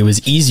technology, it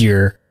was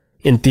easier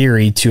in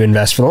theory to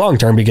invest for the long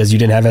term because you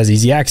didn't have as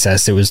easy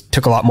access.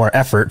 Took a lot more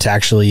effort to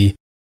actually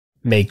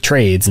make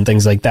trades and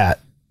things like that.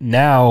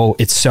 Now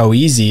it's so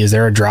easy. Is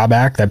there a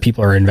drawback that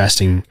people are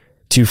investing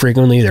too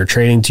frequently? They're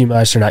trading too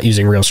much. They're not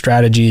using real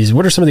strategies.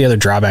 What are some of the other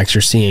drawbacks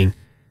you're seeing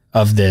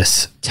of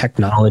this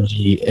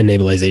technology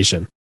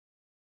enableization?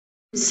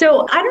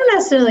 So I don't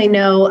necessarily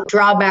know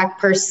drawback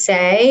per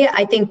se.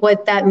 I think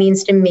what that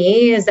means to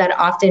me is that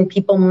often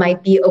people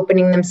might be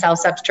opening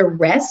themselves up to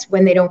risk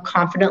when they don't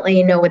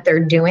confidently know what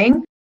they're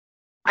doing.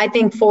 I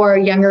think for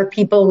younger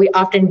people, we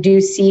often do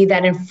see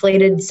that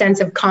inflated sense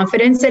of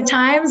confidence at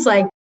times,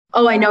 like,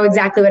 oh, I know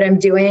exactly what I'm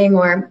doing,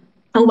 or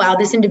oh, wow,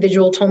 this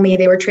individual told me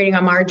they were trading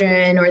on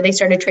margin or they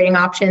started trading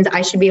options.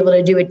 I should be able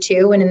to do it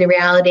too. And in the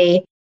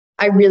reality,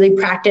 I really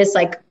practice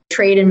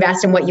trade,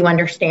 invest in what you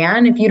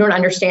understand. If you don't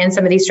understand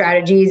some of these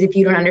strategies, if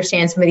you don't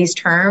understand some of these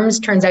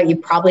terms, turns out you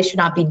probably should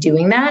not be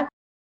doing that.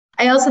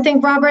 I also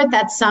think, Robert,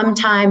 that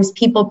sometimes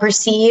people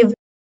perceive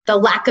the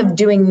lack of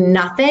doing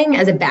nothing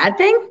as a bad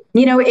thing.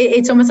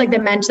 It's almost like they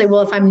mentally,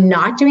 well, if I'm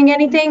not doing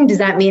anything, does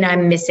that mean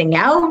I'm missing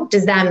out?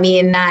 Does that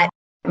mean that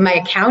my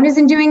account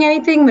isn't doing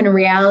anything? When in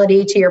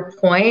reality, to your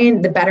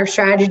point, the better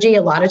strategy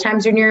a lot of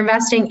times when you're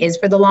investing is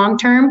for the long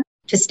term,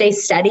 to stay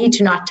steady,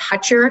 to not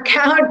touch your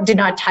account, to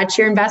not touch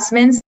your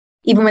investments,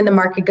 even when the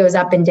market goes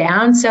up and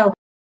down. So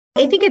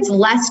I think it's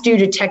less due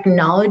to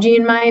technology,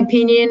 in my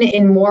opinion,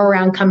 and more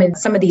around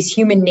some of these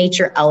human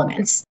nature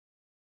elements.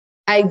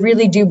 I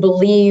really do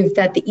believe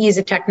that the ease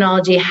of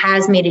technology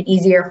has made it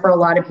easier for a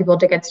lot of people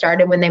to get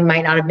started when they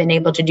might not have been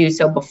able to do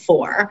so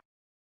before.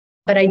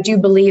 But I do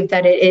believe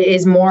that it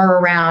is more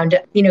around,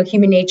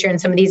 human nature and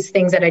some of these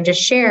things that I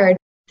just shared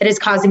that is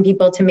causing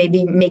people to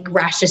maybe make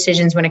rash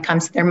decisions when it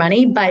comes to their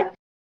money. But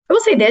I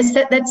will say this,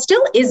 that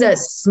still is a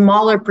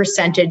smaller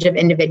percentage of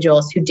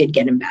individuals who did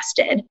get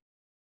invested.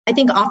 I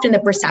think often the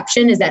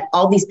perception is that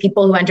all these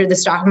people who enter the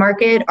stock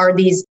market are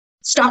these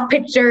stock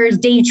pickers,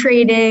 day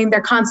trading,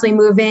 they're constantly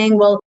moving.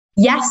 Well,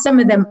 yes, some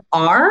of them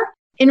are.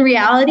 In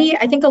reality,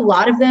 I think a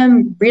lot of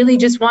them really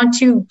just want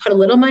to put a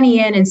little money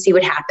in and see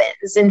what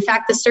happens. In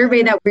fact, the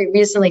survey that we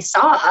recently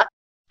saw,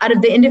 out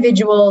of the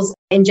individuals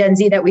in Gen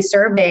Z that we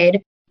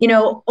surveyed,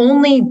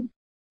 only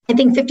I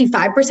think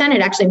 55%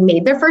 had actually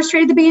made their first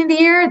trade at the beginning of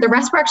the year. The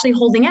rest were actually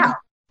holding out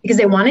because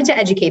they wanted to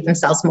educate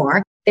themselves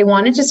more. They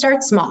wanted to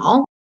start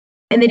small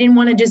and they didn't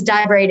want to just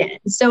dive right in.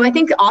 So I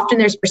think often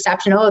there's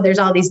perception, oh, there's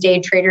all these day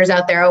traders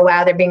out there. Oh,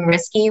 wow, they're being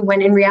risky.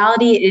 When in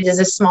reality, it is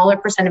a smaller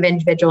percent of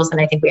individuals than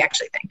I think we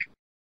actually think.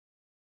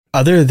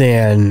 Other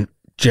than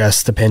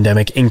just the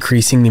pandemic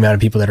increasing the amount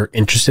of people that are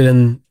interested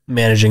in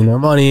managing their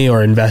money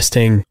or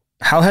investing,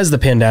 how has the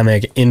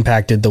pandemic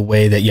impacted the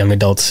way that young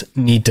adults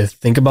need to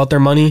think about their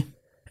money?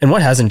 And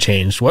what hasn't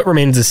changed? What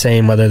remains the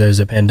same, whether there's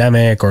a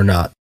pandemic or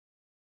not?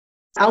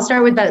 I'll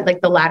start with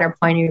the latter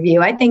point of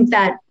view. I think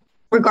that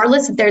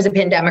regardless if there's a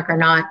pandemic or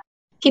not,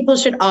 people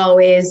should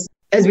always,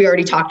 as we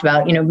already talked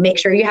about, make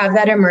sure you have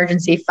that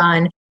emergency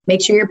fund,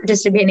 make sure you're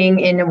participating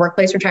in a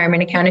workplace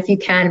retirement account if you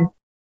can,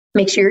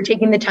 make sure you're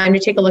taking the time to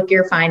take a look at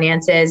your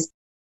finances,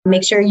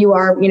 make sure you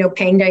are,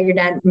 paying down your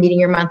debt, meeting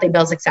your monthly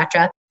bills,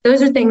 etc.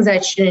 Those are things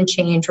that shouldn't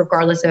change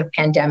regardless of if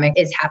pandemic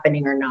is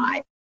happening or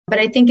not. But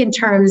I think in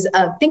terms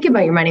of thinking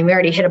about your money, we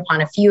already hit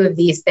upon a few of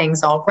these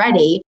things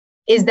already,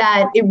 is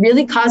that it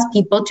really caused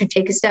people to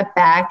take a step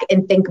back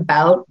and think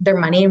about their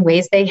money in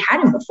ways they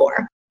hadn't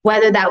before,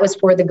 whether that was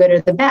for the good or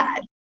the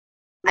bad.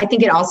 I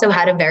think it also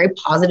had a very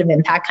positive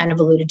impact, kind of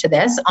alluded to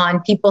this,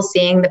 on people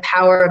seeing the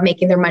power of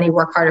making their money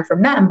work harder for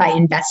them by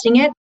investing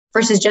it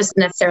versus just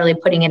necessarily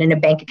putting it in a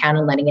bank account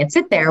and letting it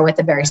sit there with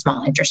a very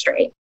small interest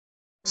rate.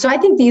 So I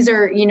think these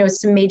are,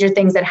 some major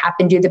things that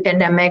happened due to the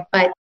pandemic.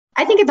 But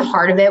I think at the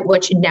heart of it,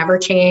 what should never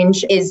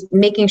change is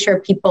making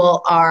sure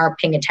people are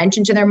paying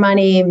attention to their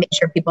money, making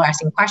sure people are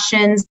asking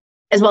questions,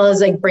 as well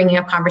as bringing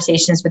up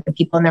conversations with the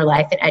people in their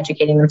life and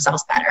educating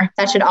themselves better.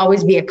 That should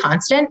always be a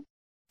constant.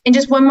 And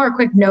just one more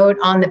quick note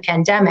on the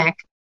pandemic,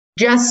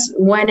 just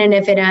when and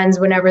if it ends,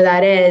 whenever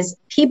that is,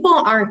 people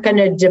aren't going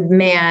to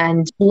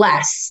demand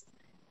less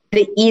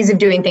the ease of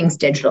doing things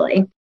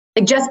digitally.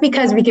 Just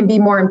because we can be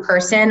more in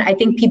person, I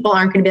think people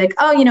aren't going to be like,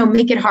 oh,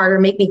 make it harder,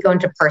 make me go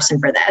into person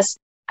for this.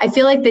 I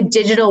feel like the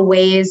digital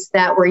ways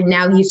that we're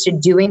now used to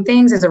doing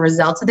things as a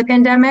result of the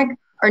pandemic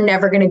are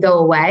never going to go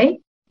away.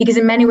 Because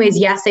in many ways,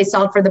 yes, they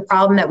solved for the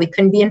problem that we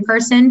couldn't be in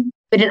person,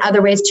 but in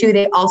other ways too,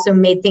 they also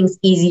made things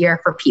easier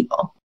for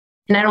people.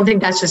 And I don't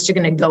think that's just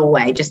going to go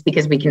away just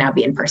because we can now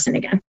be in person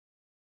again.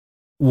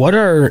 What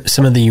are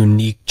some of the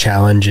unique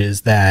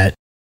challenges that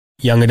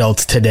young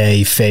adults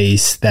today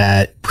face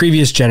that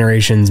previous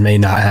generations may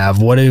not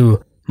have? What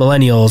do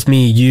millennials,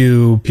 me,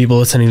 you, people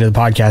listening to the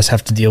podcast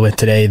have to deal with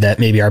today that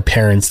maybe our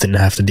parents didn't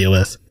have to deal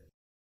with?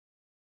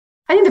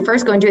 I think the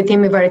first going to a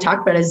theme we've already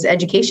talked about is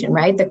education,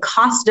 right? The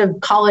cost of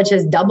college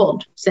has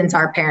doubled since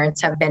our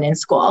parents have been in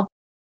school.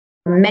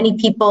 Many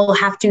people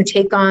have to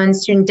take on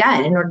student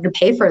debt in order to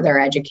pay for their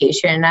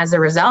education. As a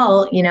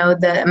result,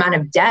 the amount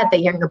of debt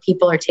that younger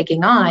people are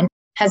taking on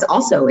has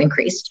also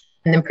increased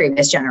in the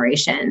previous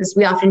generations.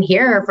 We often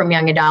hear from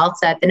young adults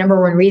that the number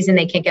one reason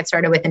they can't get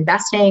started with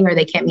investing or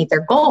they can't meet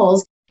their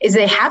goals is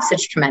they have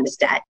such tremendous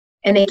debt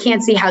and they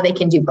can't see how they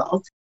can do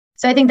both.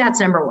 So I think that's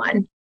number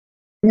one.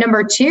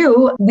 Number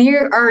two, we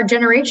are a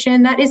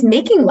generation that is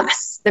making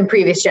less than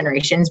previous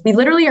generations. We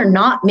literally are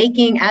not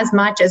making as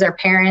much as our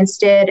parents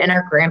did and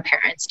our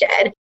grandparents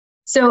did.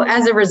 So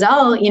as a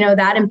result,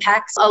 that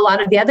impacts a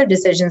lot of the other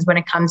decisions when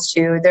it comes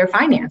to their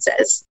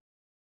finances.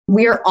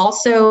 We are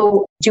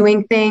also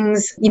doing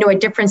things, at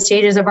different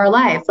stages of our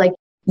life.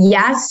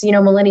 Yes,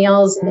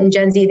 millennials and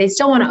Gen Z, they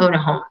still want to own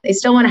a home. They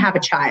still want to have a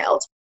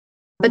child,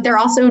 but they're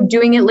also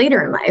doing it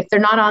later in life.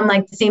 They're not on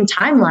the same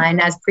timeline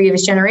as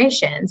previous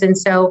generations. And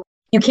so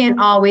you can't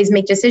always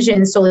make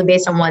decisions solely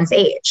based on one's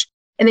age.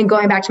 And then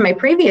going back to my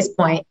previous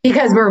point,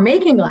 because we're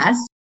making less,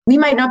 we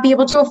might not be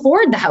able to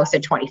afford the house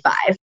at 25.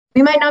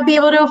 We might not be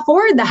able to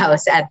afford the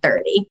house at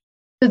 30.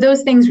 So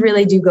those things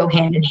really do go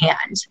hand in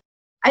hand.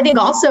 I think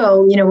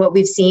also, what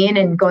we've seen,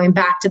 and going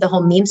back to the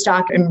whole meme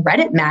stock and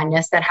Reddit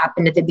madness that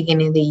happened at the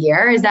beginning of the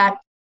year, is that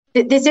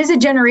this is a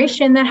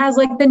generation that has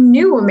the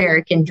new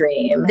American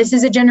dream. This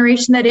is a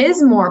generation that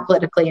is more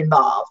politically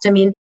involved. I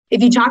mean,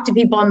 if you talk to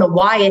people on the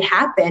why it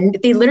happened,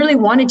 they literally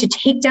wanted to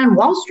take down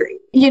Wall Street.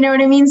 You know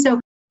what I mean?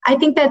 So I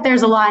think that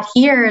there's a lot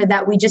here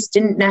that we just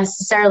didn't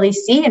necessarily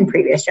see in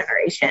previous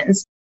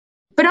generations.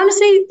 But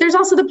honestly, there's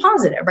also the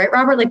positive, right,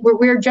 Robert?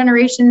 We're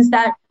generations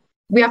that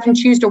we often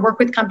choose to work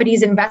with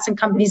companies, invest in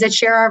companies that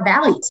share our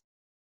values.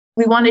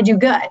 We want to do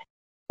good.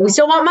 We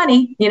still want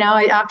money.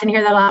 I often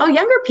hear that a lot. Oh,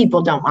 younger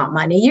people don't want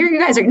money. You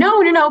guys are,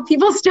 no.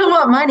 People still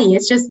want money.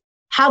 It's just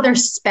how they're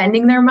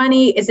spending their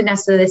money isn't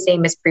necessarily the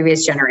same as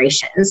previous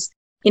generations.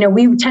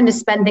 We tend to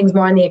spend things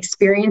more on the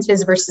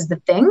experiences versus the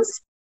things.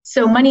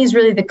 So money is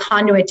really the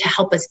conduit to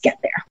help us get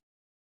there.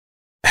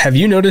 Have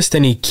you noticed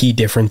any key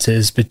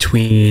differences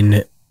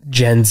between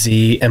Gen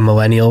Z and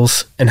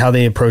millennials and how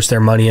they approach their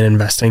money and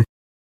investing?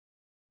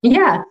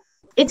 Yeah,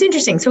 it's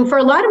interesting. So for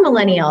a lot of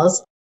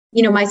millennials,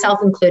 myself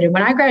included,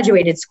 when I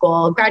graduated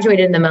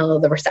in the middle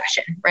of the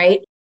recession,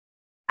 right?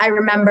 I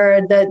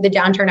remember the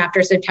downturn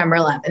after September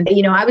 11th.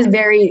 I was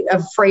very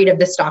afraid of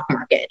the stock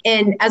market.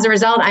 And as a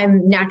result,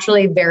 I'm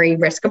naturally very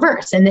risk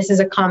averse. And this is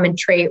a common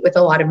trait with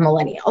a lot of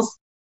millennials.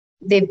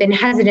 They've been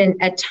hesitant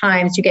at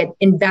times to get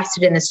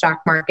invested in the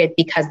stock market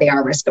because they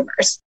are risk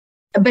averse.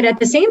 But at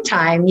the same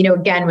time,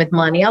 again, with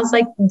millennials,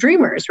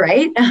 dreamers,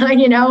 right?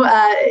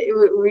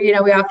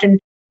 We often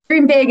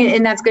dream big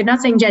and that's good.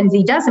 Not saying Gen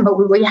Z doesn't, but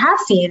what we have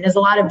seen is a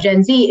lot of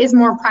Gen Z is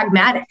more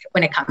pragmatic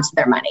when it comes to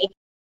their money.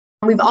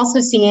 We've also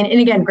seen, and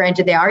again,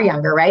 granted they are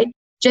younger, right?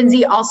 Gen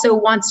Z also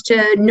wants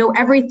to know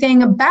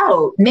everything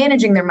about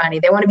managing their money.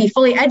 They want to be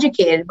fully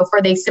educated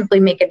before they simply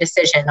make a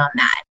decision on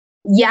that.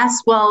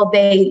 Yes, well,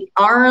 they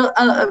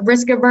are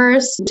risk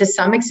averse to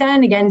some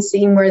extent, again,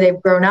 seeing where they've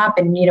grown up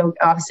and,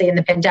 obviously in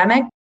the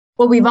pandemic.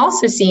 What we've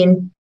also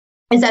seen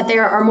is that they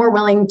are more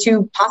willing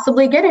to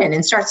possibly get in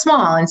and start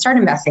small and start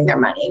investing their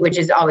money, which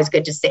is always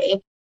good to see.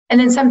 And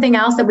then something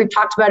else that we've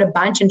talked about a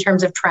bunch in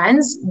terms of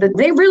trends, that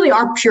they really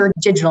are pure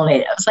digital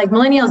natives. Like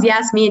millennials,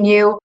 yes, me and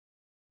you,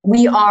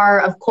 we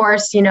are, of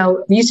course,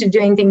 used to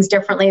doing things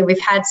differently. We've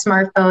had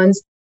smartphones.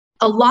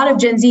 A lot of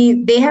Gen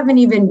Z, they haven't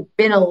even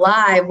been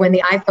alive when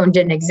the iPhone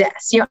didn't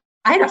exist.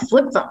 I had a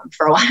flip phone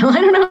for a while.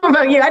 I don't know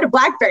about you. I had a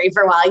BlackBerry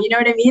for a while. You know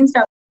what I mean?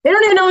 So they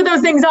don't even know what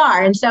those things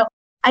are. And so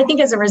I think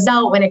as a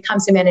result, when it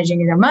comes to managing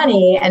your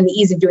money and the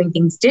ease of doing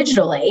things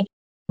digitally,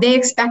 they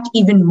expect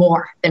even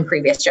more than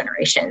previous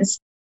generations.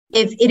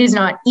 If it is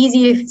not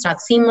easy, if it's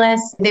not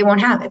seamless, they won't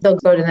have it. They'll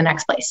go to the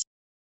next place.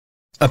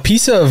 A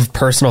piece of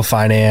personal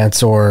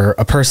finance or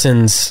a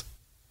person's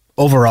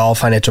overall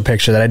financial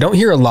picture that I don't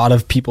hear a lot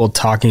of people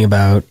talking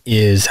about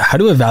is how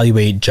to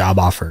evaluate job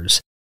offers.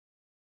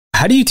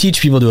 How do you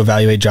teach people to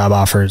evaluate job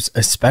offers,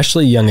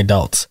 especially young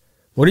adults?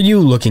 What are you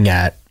looking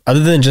at other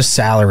than just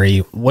salary?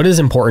 What is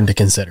important to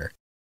consider?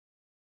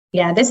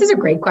 Yeah, this is a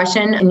great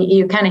question. And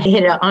you kind of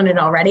hit on it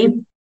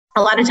already.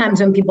 A lot of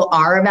times when people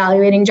are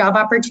evaluating job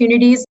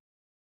opportunities,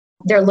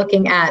 they're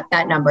looking at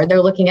that number.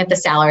 They're looking at the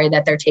salary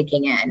that they're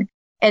taking in.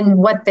 And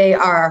what they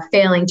are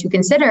failing to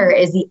consider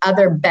is the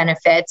other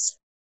benefits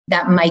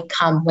that might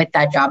come with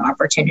that job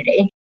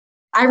opportunity.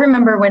 I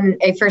remember when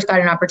I first got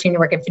an opportunity to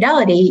work at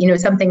Fidelity,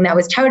 something that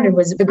was touted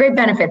was the great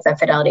benefits that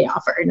Fidelity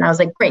offered. And I was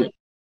like, great.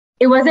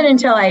 It wasn't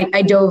until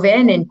I dove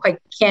in, and quite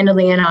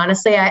candidly and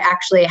honestly, I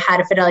actually had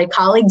a Fidelity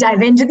colleague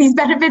dive into these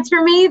benefits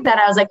for me, that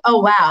I was like,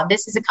 oh, wow,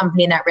 this is a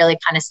company that really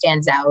kind of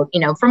stands out,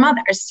 from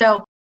others.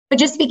 So, but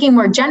just speaking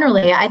more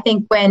generally, I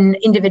think when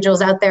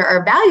individuals out there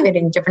are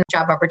evaluating different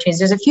job opportunities,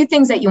 there's a few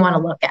things that you want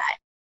to look at.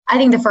 I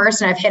think the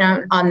first, and I've hit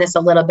on this a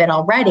little bit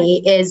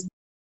already, is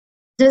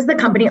does the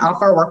company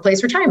offer a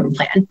workplace retirement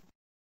plan?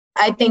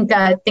 I think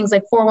things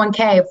like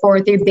 401k,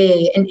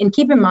 403b, and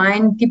keep in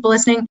mind, people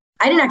listening,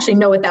 I didn't actually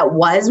know what that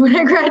was when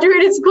I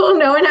graduated school.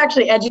 No one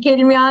actually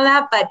educated me on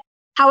that. But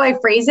how I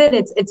phrase it,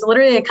 it's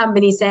literally a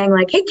company saying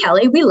like, hey,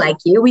 Kelly, we like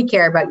you. We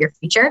care about your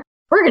future.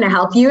 We're going to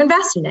help you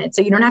invest in it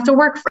so you don't have to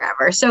work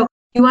forever. So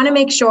you want to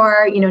make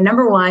sure,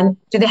 number one,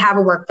 do they have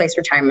a workplace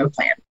retirement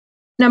plan?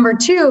 Number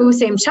two,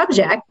 same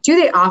subject, do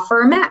they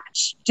offer a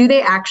match? Do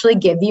they actually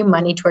give you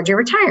money towards your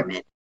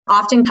retirement?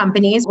 Often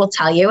companies will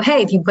tell you,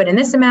 hey, if you put in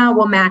this amount,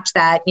 we'll match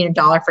that,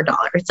 dollar for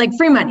dollar. It's like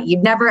free money.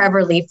 You'd never,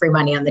 ever leave free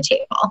money on the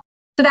table.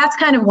 So that's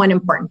kind of one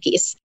important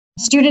piece.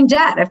 Student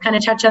debt, I've kind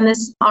of touched on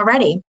this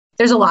already.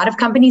 There's a lot of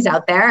companies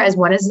out there, as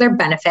one is their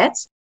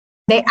benefits.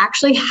 They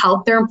actually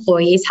help their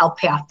employees help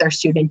pay off their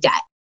student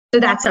debt. So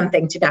that's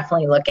something to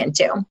definitely look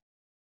into.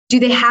 Do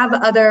they have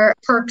other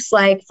perks?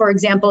 Like, for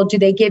example, do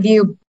they give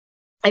you,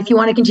 if you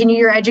want to continue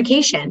your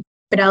education,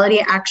 Fidelity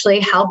actually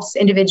helps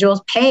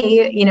individuals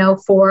pay,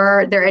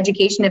 for their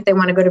education if they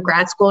want to go to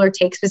grad school or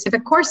take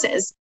specific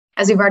courses.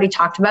 As we've already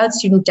talked about,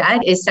 student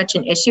debt is such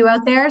an issue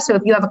out there. So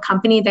if you have a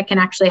company that can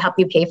actually help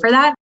you pay for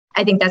that,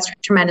 I think that's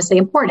tremendously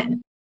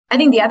important. I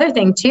think the other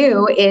thing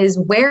too is,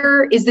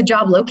 where is the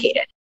job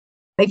located?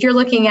 If you're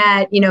looking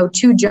at,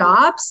 two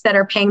jobs that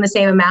are paying the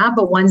same amount,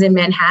 but one's in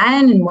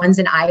Manhattan and one's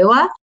in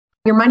Iowa,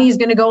 your money is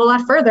going to go a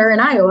lot further in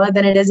Iowa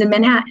than it is in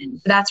Manhattan.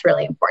 So that's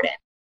really important.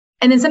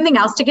 And then something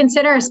else to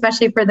consider,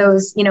 especially for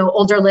those,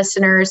 older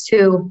listeners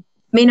who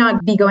may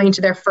not be going to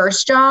their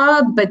first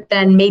job, but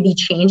then maybe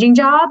changing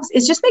jobs,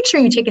 is just make sure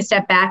you take a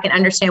step back and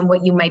understand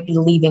what you might be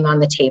leaving on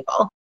the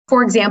table.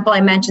 For example, I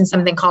mentioned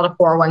something called a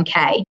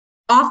 401k.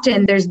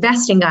 Often there's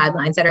vesting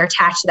guidelines that are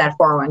attached to that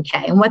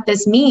 401k. And what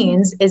this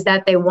means is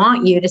that they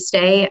want you to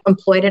stay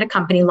employed at a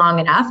company long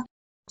enough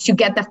to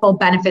get the full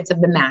benefits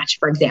of the match,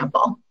 for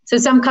example. So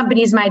some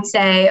companies might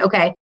say,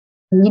 okay,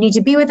 you need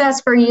to be with us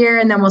for a year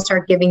and then we'll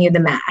start giving you the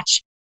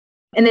match.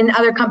 And then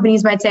other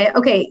companies might say,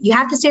 okay, you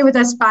have to stay with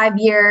us 5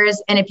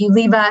 years. And if you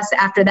leave us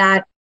after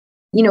that,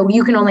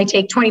 you can only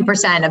take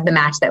 20% of the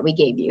match that we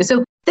gave you.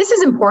 So this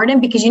is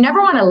important because you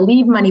never want to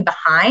leave money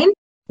behind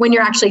when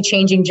you're actually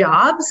changing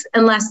jobs,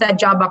 unless that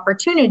job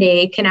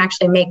opportunity can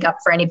actually make up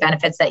for any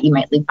benefits that you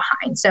might leave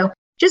behind. So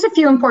just a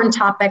few important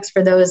topics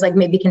for those like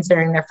maybe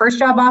considering their first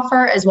job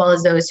offer, as well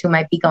as those who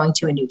might be going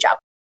to a new job.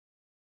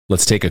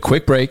 Let's take a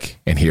quick break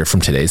and hear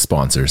from today's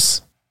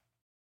sponsors.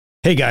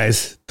 Hey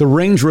guys, the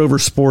Range Rover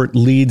Sport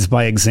leads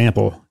by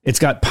example. It's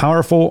got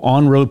powerful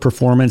on-road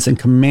performance and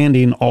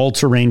commanding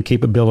all-terrain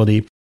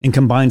capability, and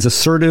combines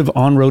assertive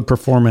on-road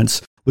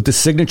performance with the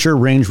signature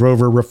Range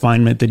Rover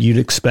refinement that you'd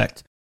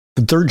expect.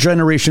 The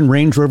third-generation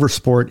Range Rover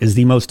Sport is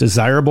the most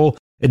desirable,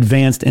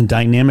 advanced, and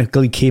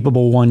dynamically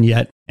capable one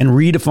yet, and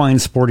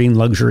redefines sporting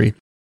luxury.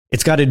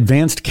 It's got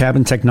advanced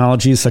cabin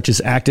technologies such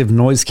as active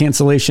noise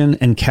cancellation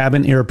and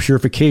cabin air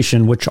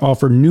purification, which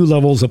offer new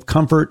levels of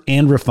comfort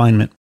and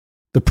refinement.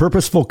 The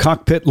purposeful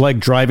cockpit-like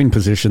driving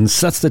position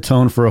sets the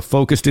tone for a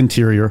focused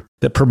interior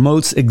that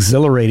promotes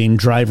exhilarating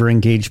driver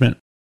engagement.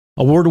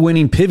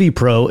 Award-winning Pivi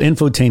Pro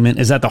infotainment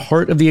is at the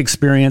heart of the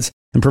experience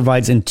and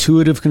provides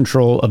intuitive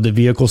control of the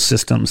vehicle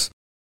systems.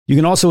 You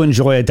can also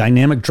enjoy a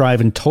dynamic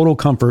drive in total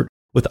comfort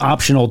with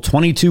optional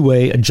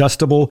 22-way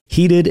adjustable,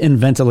 heated and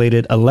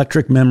ventilated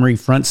electric memory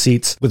front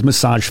seats with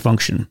massage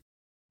function.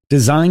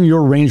 Design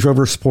your Range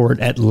Rover Sport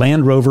at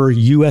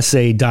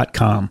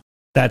LandRoverUSA.com.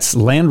 That's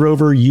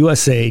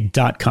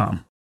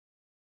LandRoverUSA.com.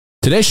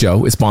 Today's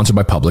show is sponsored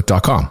by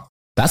Public.com.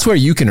 That's where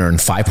you can earn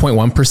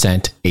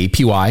 5.1%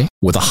 APY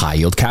with a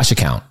high-yield cash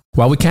account.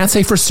 While we can't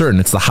say for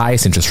certain it's the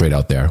highest interest rate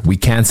out there, we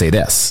can say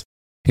this.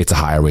 It's a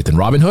higher rate than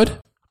Robinhood,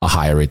 a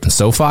higher rate than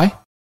SoFi,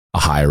 a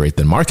higher rate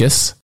than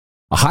Marcus,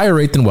 a higher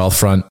rate than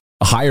Wealthfront,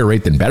 a higher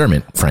rate than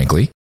Betterment,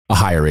 frankly, a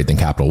higher rate than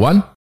Capital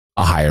One,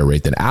 a higher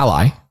rate than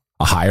Ally,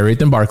 a higher rate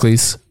than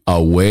Barclays,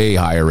 a way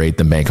higher rate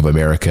than Bank of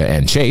America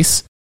and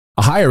Chase,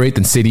 a higher rate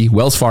than Citi,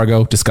 Wells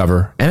Fargo,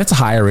 Discover, and it's a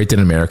higher rate than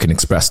American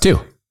Express too.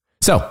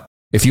 So,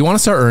 if you want to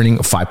start earning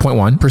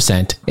 5.1%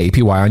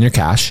 APY on your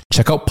cash,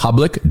 check out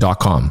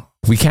Public.com.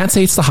 We can't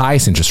say it's the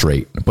highest interest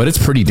rate, but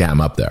it's pretty damn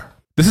up there.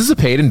 This is a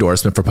paid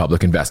endorsement for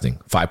Public Investing,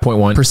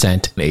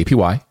 5.1%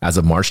 APY as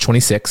of March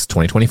 26,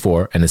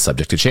 2024, and is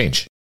subject to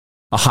change.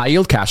 A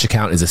high-yield cash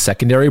account is a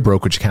secondary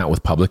brokerage account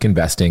with Public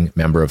Investing,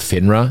 member of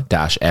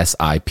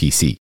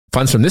FINRA-SIPC.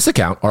 Funds from this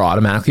account are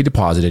automatically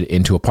deposited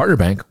into a partner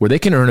bank where they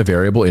can earn a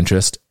variable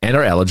interest and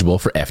are eligible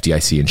for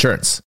FDIC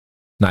insurance.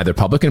 Neither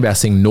Public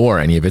Investing nor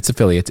any of its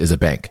affiliates is a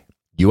bank.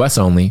 U.S.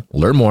 only.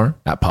 Learn more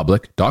at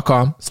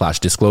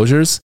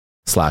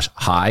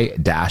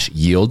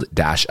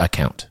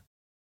public.com/disclosures/high-yield-account.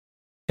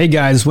 Hey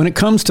guys, when it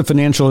comes to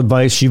financial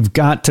advice, you've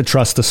got to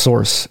trust the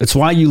source. It's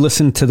why you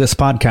listen to this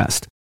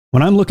podcast.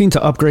 When I'm looking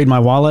to upgrade my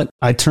wallet,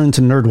 I turn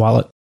to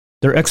NerdWallet.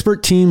 Their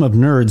expert team of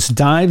nerds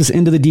dives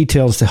into the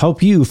details to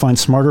help you find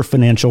smarter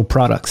financial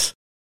products.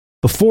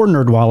 Before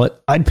NerdWallet,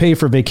 I'd pay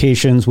for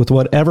vacations with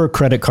whatever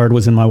credit card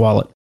was in my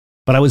wallet.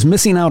 But I was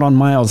missing out on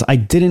miles I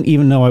didn't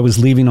even know I was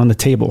leaving on the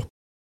table.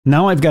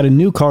 Now I've got a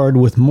new card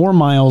with more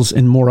miles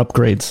and more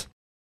upgrades.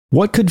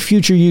 What could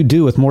future you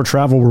do with more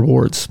travel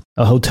rewards?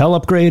 A hotel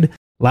upgrade?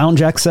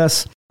 Lounge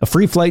access? A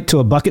free flight to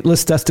a bucket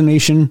list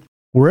destination?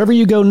 Wherever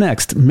you go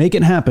next, make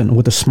it happen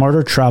with a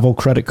smarter travel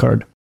credit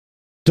card.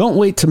 Don't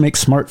wait to make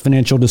smart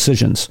financial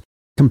decisions.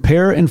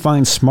 Compare and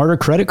find smarter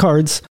credit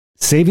cards,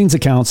 savings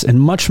accounts, and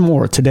much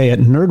more today at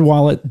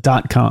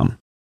nerdwallet.com.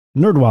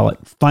 NerdWallet,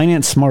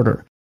 finance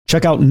smarter.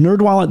 Check out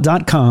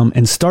nerdwallet.com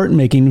and start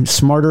making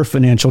smarter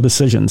financial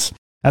decisions.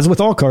 As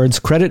with all cards,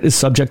 credit is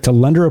subject to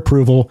lender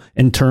approval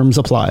and terms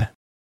apply.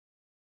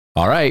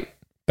 All right,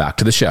 back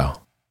to the show.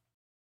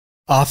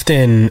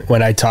 Often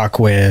when I talk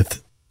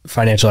with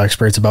financial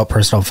experts about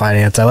personal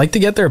finance, I like to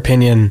get their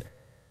opinion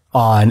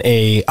on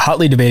a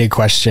hotly debated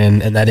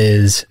question, and that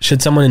is,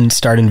 should someone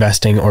start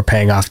investing or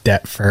paying off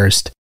debt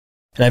first?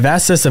 And I've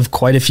asked this of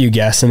quite a few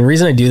guests, and the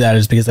reason I do that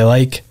is because I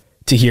like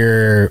to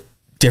hear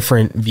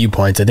different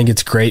viewpoints. I think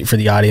it's great for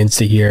the audience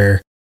to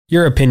hear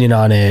your opinion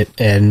on it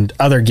and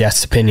other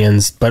guests'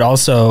 opinions, but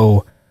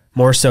also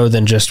more so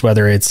than just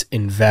whether it's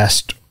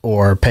invest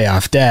or pay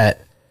off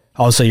debt,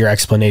 also your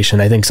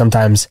explanation. I think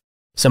sometimes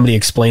somebody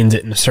explains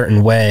it in a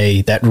certain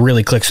way that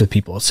really clicks with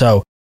people.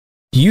 So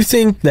do you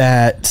think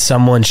that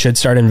someone should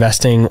start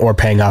investing or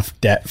paying off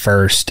debt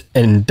first?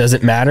 And does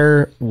it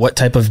matter what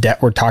type of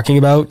debt we're talking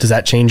about? Does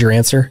that change your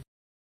answer?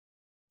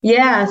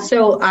 Yeah,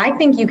 so I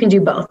think you can do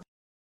both.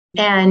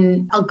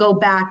 And I'll go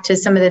back to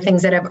some of the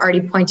things that I've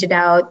already pointed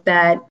out,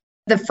 that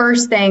the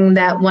first thing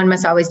that one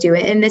must always do,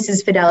 and this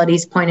is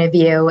Fidelity's point of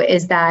view,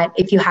 is that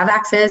if you have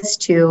access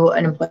to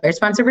an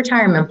employer-sponsored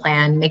retirement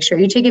plan, make sure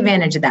you take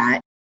advantage of that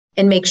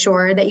and make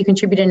sure that you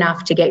contribute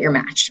enough to get your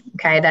match.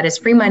 Okay, that is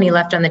free money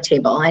left on the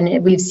table.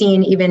 And we've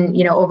seen even,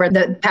 over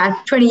the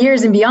past 20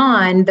 years and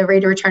beyond, the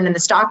rate of return in the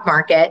stock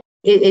market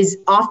is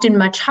often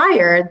much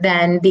higher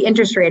than the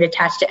interest rate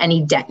attached to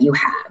any debt you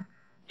have.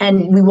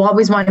 And we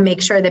always want to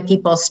make sure that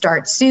people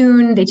start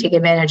soon, they take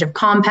advantage of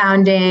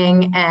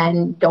compounding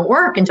and don't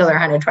work until they're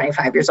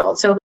 125 years old.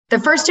 So the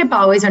first tip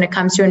always when it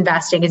comes to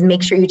investing is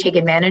make sure you take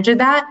advantage of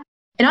that.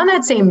 And on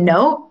that same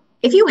note,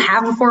 if you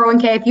have a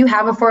 401k, if you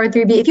have a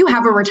 403b, if you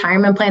have a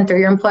retirement plan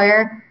through your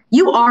employer,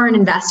 you are an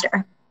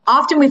investor.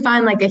 Often we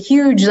find a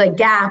huge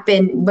gap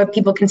in what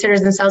people consider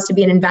themselves to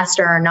be an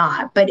investor or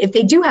not. But if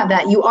they do have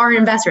that, you are an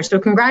investor. So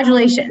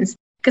congratulations.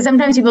 Because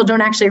sometimes people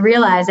don't actually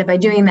realize that by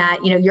doing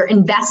that, you're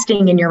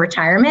investing in your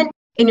retirement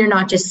and you're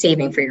not just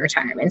saving for your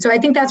retirement. So I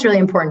think that's really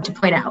important to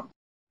point out.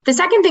 The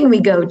second thing we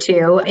go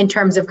to in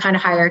terms of kind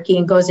of hierarchy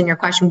and goes in your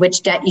question,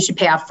 which debt you should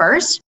pay off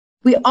first,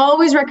 we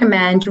always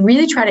recommend to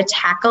really try to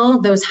tackle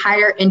those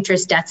higher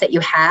interest debts that you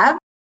have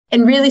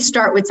and really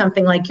start with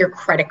something like your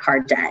credit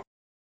card debt.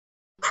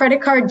 Credit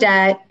card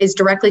debt is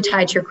directly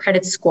tied to your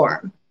credit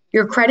score.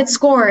 Your credit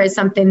score is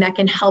something that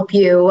can help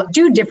you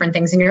do different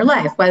things in your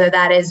life, whether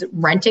that is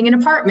renting an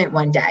apartment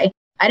one day.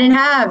 I didn't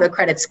have a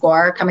credit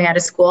score coming out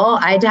of school.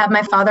 I had to have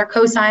my father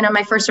co-sign on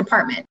my first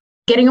apartment.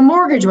 Getting a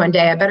mortgage one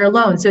day, a better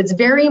loan. So it's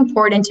very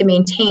important to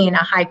maintain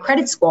a high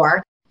credit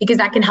score because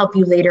that can help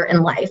you later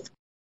in life.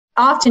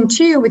 Often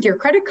too, with your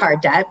credit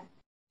card debt,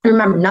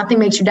 remember, nothing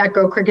makes your debt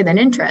grow quicker than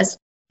interest.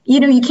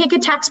 You can't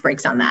get tax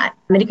breaks on that.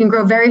 I mean, it can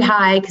grow very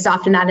high because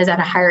often that is at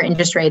a higher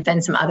interest rate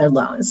than some other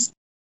loans.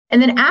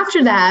 And then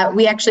after that,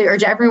 we actually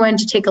urge everyone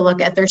to take a look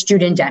at their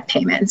student debt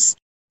payments.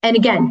 And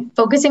again,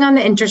 focusing on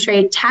the interest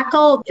rate,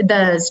 tackle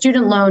the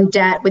student loan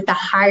debt with the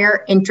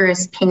higher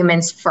interest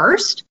payments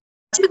first.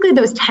 Typically,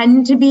 those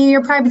tend to be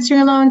your private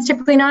student loans,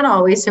 typically not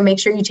always. So make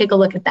sure you take a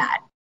look at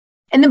that.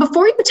 And then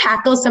before you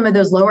tackle some of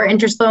those lower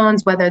interest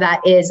loans, whether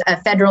that is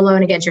a federal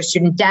loan against your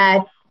student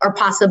debt or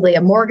possibly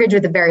a mortgage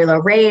with a very low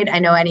rate. I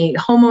know any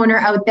homeowner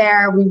out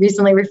there, we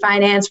recently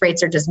refinanced,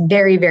 rates are just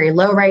very, very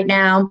low right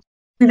now.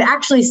 We've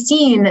actually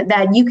seen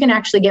that you can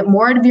actually get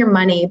more out of your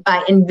money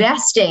by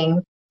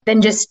investing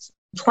than just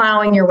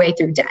plowing your way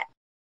through debt.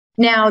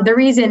 Now, the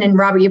reason, and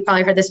Robert, you've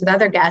probably heard this with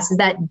other guests, is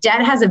that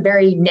debt has a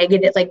very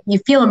negative, like you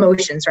feel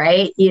emotions,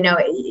 right? You know,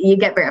 you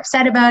get very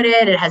upset about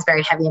it. It has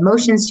very heavy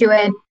emotions to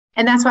it.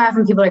 And that's why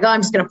often people are like, oh,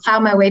 I'm just going to plow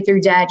my way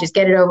through debt, just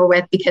get it over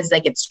with, because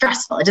like it's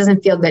stressful. It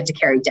doesn't feel good to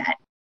carry debt.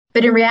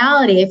 But in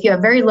reality, if you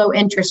have very low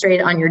interest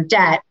rate on your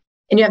debt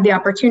and you have the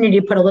opportunity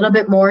to put a little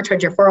bit more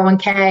towards your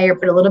 401k or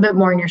put a little bit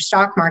more in your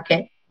stock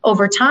market,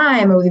 over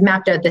time, and we've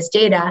mapped out this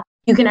data,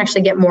 you can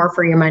actually get more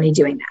for your money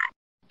doing that.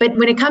 But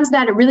when it comes to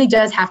that, it really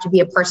does have to be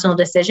a personal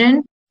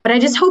decision. But I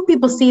just hope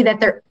people see that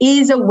there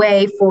is a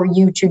way for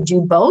you to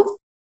do both.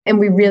 And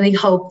we really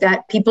hope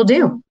that people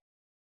do.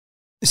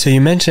 So you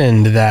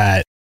mentioned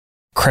that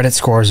credit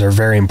scores are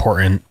very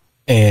important.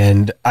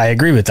 And I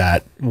agree with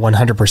that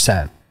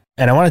 100%.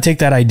 And I want to take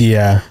that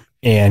idea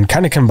and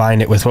kind of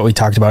combine it with what we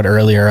talked about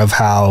earlier of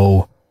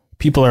how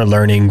people are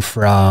learning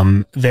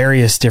from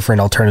various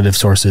different alternative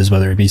sources,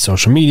 whether it be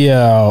social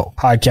media,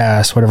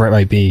 podcasts, whatever it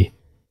might be.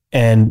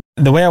 And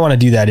the way I want to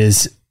do that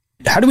is,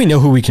 how do we know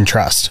who we can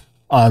trust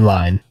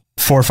online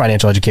for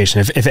financial education?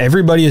 If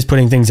everybody is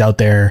putting things out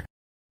there,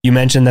 you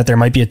mentioned that there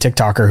might be a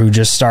TikToker who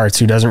just starts,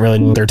 who doesn't really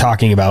know what they're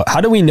talking about.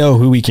 How do we know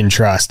who we can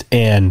trust?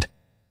 And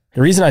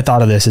the reason I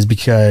thought of this is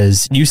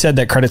because you said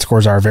that credit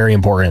scores are very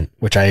important,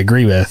 which I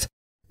agree with.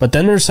 But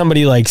then there's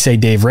somebody like, say,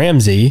 Dave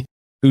Ramsey,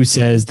 who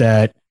says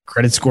that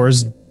credit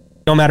scores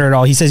don't matter at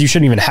all. He says you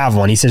shouldn't even have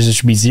one. He says it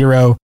should be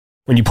zero.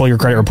 When you pull your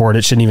credit report,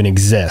 it shouldn't even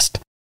exist.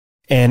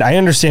 And I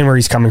understand where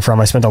he's coming from.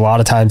 I spent a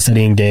lot of time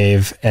studying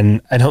Dave, and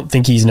I don't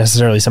think he's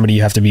necessarily somebody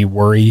you have to be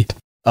worried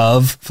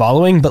of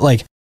following. But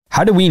like,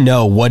 how do we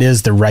know what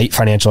is the right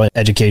financial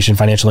education,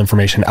 financial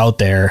information out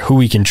there, who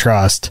we can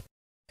trust?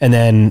 And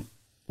then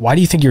why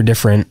do you think you're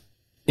different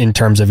in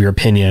terms of your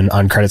opinion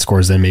on credit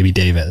scores than maybe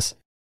Dave is?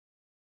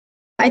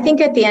 I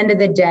think at the end of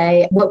the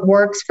day, what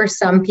works for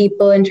some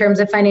people in terms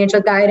of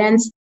financial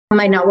guidance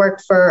might not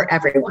work for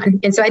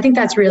everyone. And so I think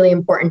that's really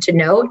important to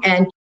note.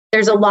 And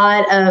there's a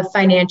lot of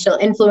financial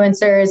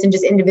influencers and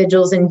just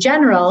individuals in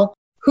general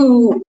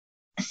who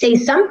say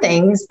some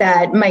things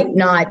that might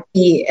not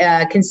be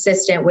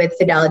consistent with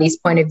Fidelity's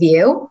point of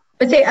view,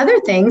 but say other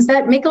things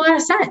that make a lot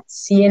of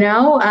sense. You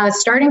know,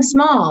 starting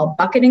small,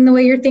 bucketing the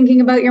way you're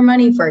thinking about your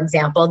money, for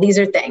example, these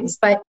are things.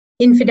 But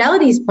in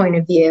Fidelity's point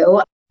of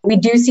view, we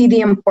do see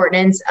the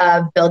importance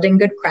of building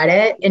good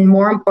credit and,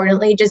 more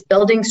importantly, just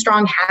building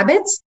strong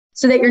habits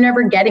so that you're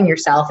never getting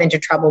yourself into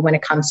trouble when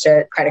it comes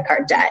to credit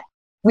card debt.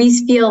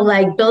 We feel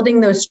like building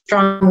those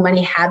strong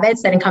money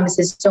habits that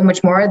encompasses so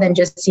much more than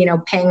just, you know,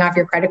 paying off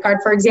your credit card,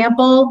 for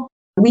example.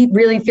 We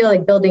really feel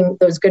like building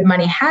those good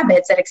money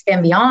habits that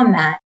expand beyond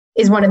that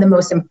is one of the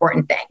most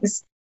important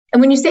things.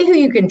 And when you say who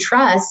you can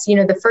trust, you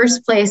know, the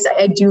first place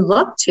I do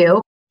look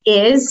to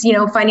is, you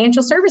know,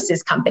 financial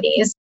services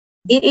companies.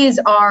 It is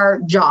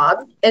our job,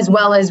 as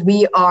well as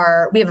we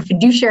have a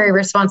fiduciary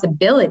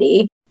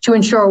responsibility to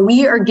ensure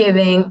we are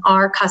giving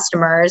our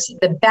customers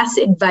the best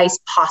advice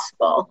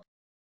possible.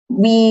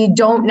 We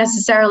don't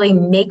necessarily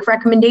make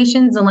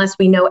recommendations unless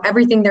we know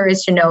everything there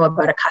is to know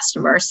about a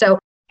customer. So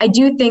I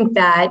do think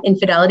that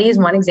Fidelity is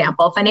one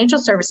example. Financial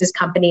services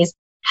companies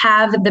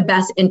have the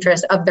best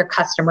interest of their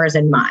customers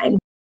in mind.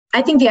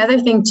 I think the other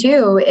thing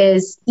too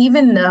is,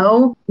 even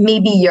though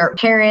maybe your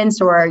parents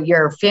or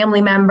your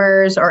family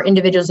members or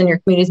individuals in your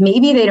communities,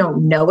 maybe they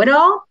don't know it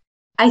all,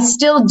 I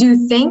still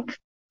do think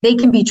they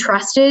can be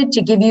trusted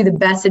to give you the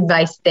best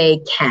advice they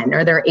can,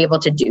 or they're able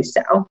to do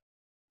so.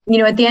 You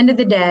know, at the end of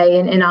the day,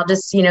 and I'll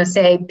just, you know,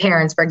 say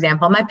parents, for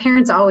example, my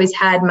parents always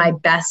had my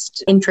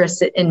best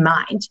interests in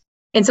mind.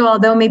 And so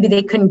although maybe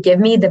they couldn't give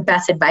me the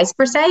best advice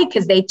per se,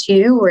 because they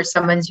too were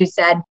someone who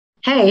said,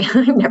 hey,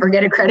 never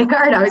get a credit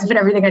card. I always put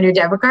everything on your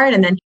debit card.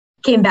 And then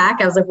came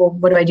back. I was like, well,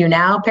 what do I do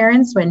now,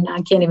 parents, when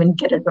I can't even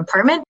get an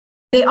apartment?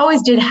 They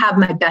always did have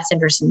my best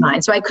interest in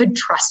mind. So I could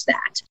trust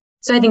that.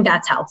 So I think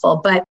that's helpful.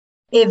 But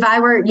if I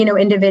were, you know,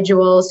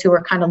 individuals who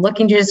were kind of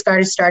looking to just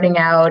starting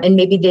out, and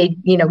maybe they,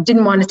 you know,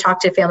 didn't want to talk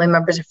to family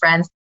members or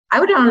friends, I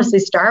would honestly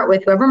start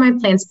with whoever my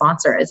plan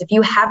sponsor is. If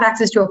you have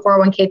access to a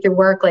 401k through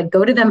work, like,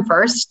 go to them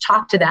first,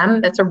 talk to them.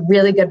 That's a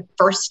really good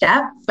first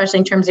step, especially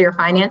in terms of your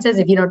finances,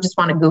 if you don't just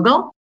want to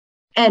Google.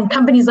 And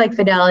companies like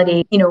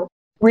Fidelity, you know,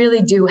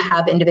 really do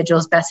have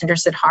individuals' best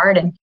interests at heart.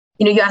 And,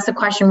 you know, you asked the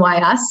question, why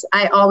us?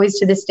 I always,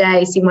 to this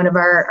day, see one of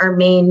our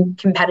main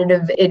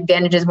competitive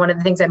advantages. One of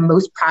the things I'm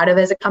most proud of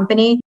as a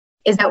company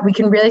is that we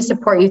can really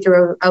support you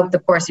throughout the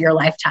course of your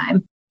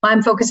lifetime.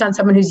 I'm focused on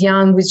someone who's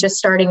young, who's just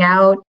starting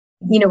out.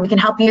 We can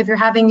help you if you're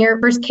having your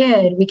first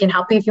kid. We can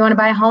help you if you want to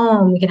buy a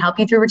home. We can help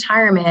you through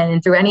retirement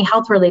and through any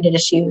health related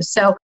issues.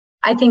 So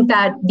I think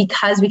that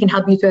because we can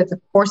help you throughout the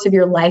course of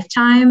your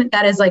lifetime,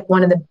 that is like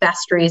one of the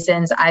best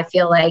reasons I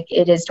feel like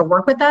it is to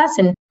work with us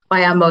and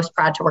why I'm most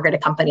proud to work at a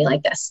company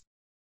like this.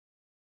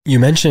 You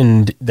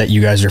mentioned that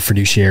you guys are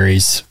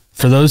fiduciaries.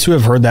 For those who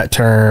have heard that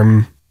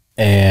term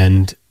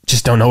and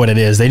just don't know what it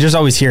is, they just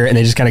always hear it and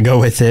they just kind of go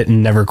with it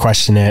and never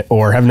question it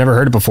or have never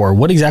heard it before.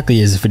 What exactly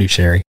is a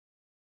fiduciary?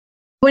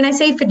 When I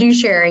say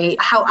fiduciary,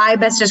 how I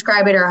best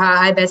describe it or how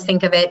I best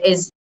think of it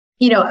is,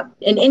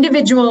 an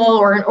individual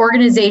or an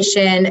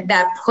organization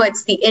that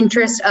puts the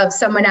interest of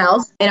someone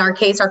else, in our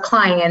case, our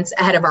clients,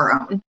 ahead of our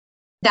own.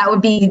 That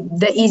would be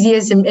the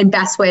easiest and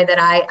best way that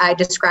I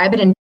describe it.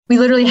 And we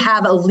literally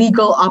have a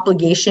legal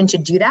obligation to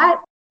do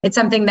that. It's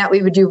something that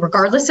we would do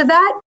regardless of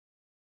that.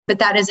 But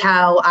that is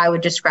how I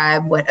would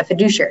describe what a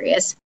fiduciary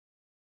is.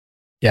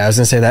 Yeah, I was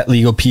going to say that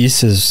legal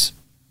piece is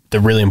the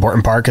really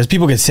important part because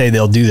people could say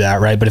they'll do that,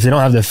 right? But if they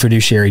don't have the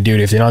fiduciary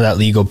duty, if they don't have that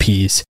legal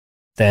piece,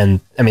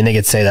 then, they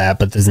could say that,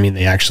 but it doesn't mean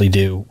they actually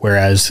do.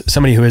 Whereas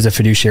somebody who is a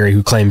fiduciary,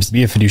 who claims to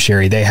be a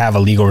fiduciary, they have a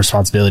legal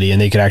responsibility and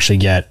they could actually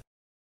get,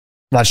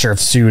 I'm not sure if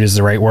sued is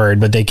the right word,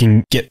 but they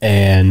can get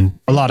in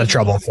a lot of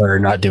trouble for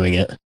not doing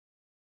it.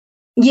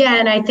 Yeah.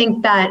 And I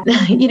think that,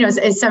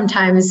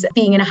 sometimes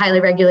being in a highly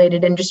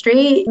regulated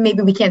industry,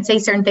 maybe we can't say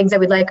certain things that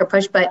we'd like or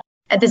push, but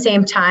at the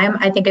same time,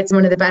 I think it's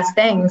one of the best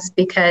things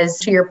because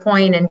to your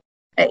point, and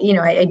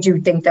I do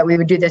think that we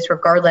would do this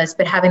regardless,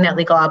 but having that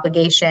legal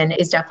obligation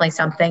is definitely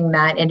something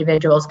that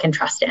individuals can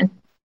trust in.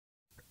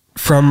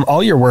 From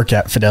all your work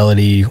at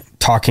Fidelity,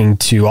 talking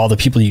to all the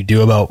people you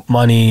do about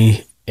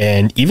money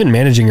and even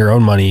managing your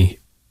own money,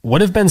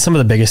 what have been some of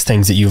the biggest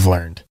things that you've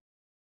learned?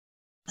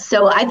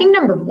 So I think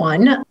number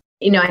one,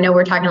 I know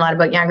we're talking a lot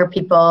about younger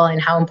people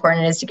and how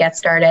important it is to get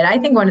started. I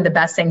think one of the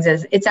best things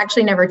is it's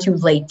actually never too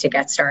late to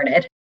get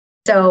started.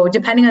 So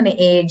depending on the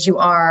age you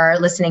are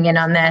listening in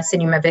on this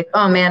and you might be like,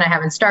 oh man, I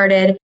haven't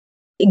started.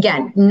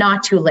 Again,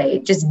 not too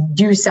late. Just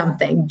do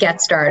something,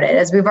 get started.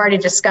 As we've already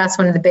discussed,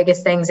 one of the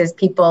biggest things is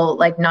people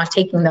like not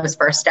taking those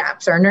first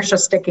steps or inertia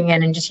sticking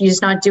in and you're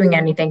just not doing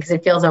anything because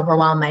it feels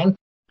overwhelming.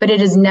 But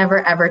it is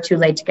never, ever too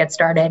late to get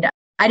started.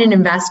 I didn't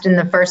invest in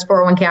the first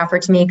 401k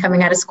offered to me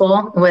coming out of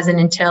school. It wasn't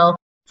until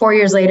 4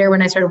 years later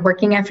when I started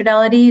working at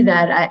Fidelity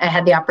that I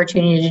had the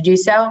opportunity to do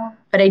so.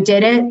 But I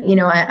did it,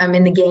 I'm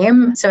in the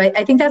game. So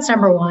I think that's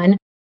number one.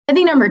 I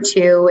think number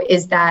two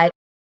is that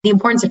the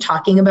importance of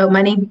talking about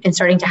money and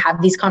starting to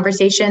have these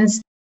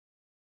conversations.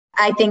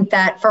 I think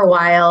that for a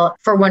while,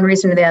 for one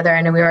reason or the other,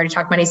 I know we already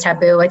talked money's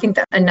taboo. I think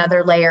that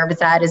another layer of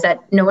that is that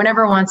no one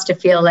ever wants to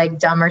feel like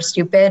dumb or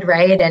stupid,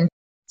 right? And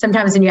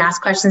sometimes when you ask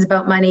questions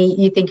about money,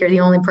 you think you're the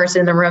only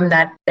person in the room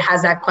that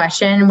has that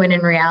question, when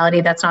in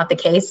reality, that's not the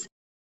case.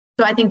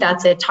 So I think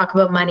that's it. Talk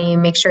about money,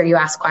 make sure you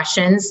ask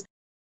questions.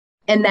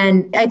 And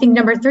then I think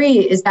number three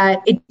is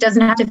that it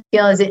doesn't have to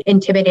feel as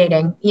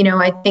intimidating.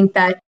 I think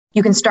that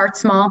you can start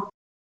small.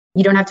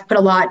 You don't have to put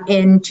a lot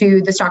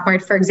into the stock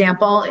market, for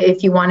example,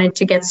 if you wanted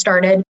to get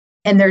started.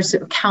 And there's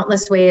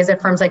countless ways that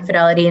firms like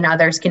Fidelity and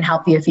others can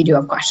help you if you do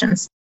have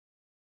questions.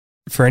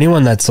 For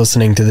anyone that's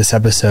listening to this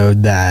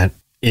episode that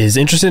is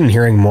interested in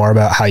hearing more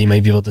about how you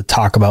might be able to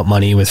talk about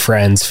money with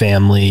friends,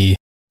 family,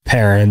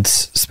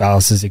 parents,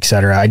 spouses,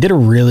 etc. I did a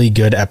really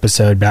good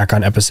episode back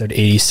on episode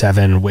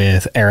 87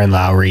 with Aaron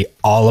Lowry,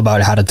 all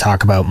about how to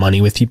talk about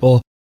money with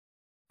people.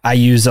 I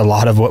used a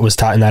lot of what was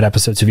taught in that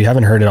episode. So if you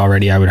haven't heard it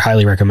already, I would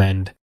highly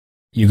recommend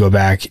you go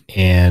back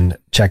and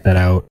check that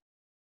out.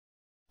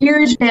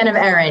 Huge fan of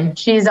Erin.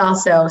 She's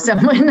also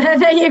someone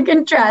that you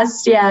can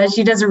trust. Yeah,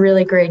 she does a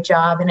really great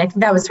job. And I think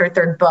that was her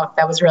third book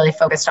that was really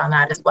focused on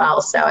that as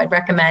well. So I'd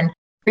recommend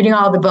reading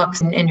all the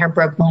books in her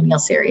Broke Millennial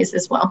series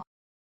as well.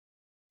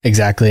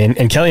 Exactly.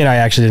 And Kelly and I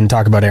actually didn't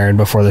talk about Erin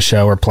before the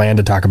show or planned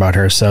to talk about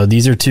her. So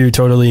these are two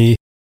totally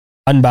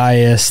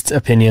unbiased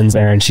opinions.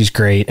 Erin, she's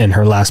great. And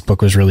her last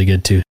book was really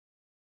good too.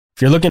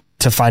 If you're looking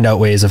to find out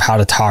ways of how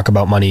to talk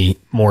about money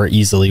more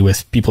easily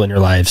with people in your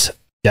lives,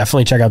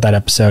 definitely check out that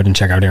episode and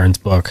check out Erin's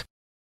book.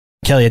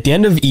 Kelly, at the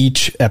end of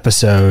each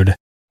episode,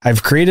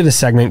 I've created a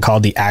segment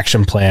called the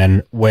Action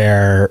Plan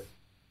where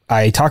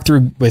I talk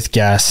through with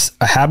guests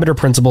a habit or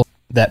principle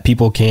that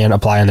people can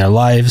apply in their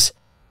lives,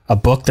 a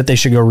book that they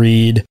should go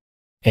read,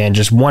 and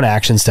just one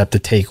action step to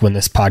take when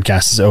this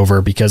podcast is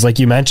over. Because like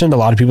you mentioned, a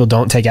lot of people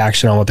don't take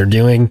action on what they're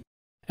doing.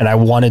 And I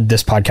wanted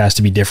this podcast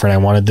to be different. I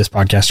wanted this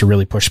podcast to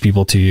really push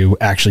people to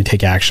actually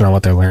take action on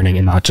what they're learning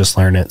and not just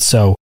learn it.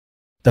 So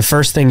the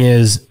first thing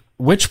is,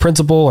 which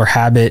principle or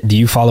habit do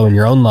you follow in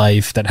your own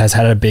life that has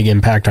had a big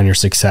impact on your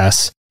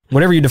success?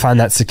 Whatever you define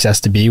that success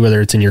to be,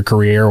 whether it's in your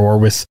career or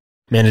with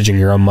managing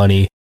your own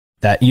money,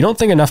 that you don't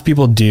think enough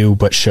people do,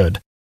 but should.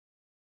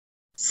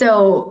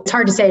 So it's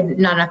hard to say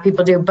not enough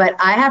people do, but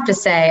I have to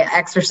say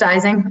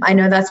exercising. I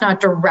know that's not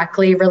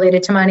directly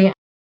related to money.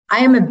 I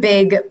am a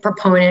big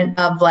proponent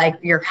of like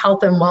your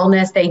health and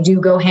wellness. They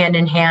do go hand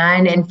in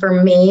hand. And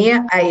for me,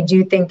 I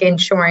do think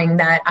ensuring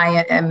that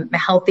I am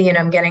healthy and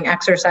I'm getting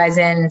exercise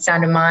in and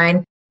sound of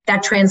mind,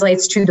 that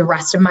translates to the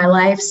rest of my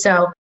life.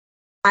 So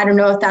I don't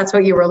know if that's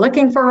what you were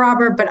looking for,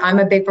 Robert, but I'm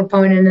a big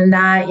proponent in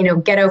that,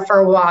 get out for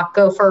a walk,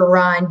 go for a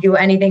run, do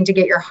anything to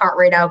get your heart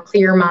rate out,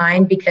 clear your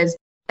mind, because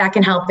that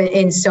can help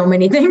in so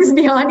many things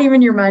beyond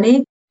even your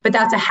money. But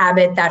that's a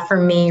habit that for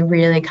me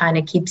really kind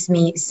of keeps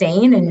me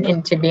sane.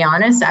 And to be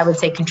honest, I would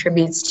say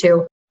contributes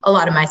to a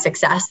lot of my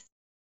success.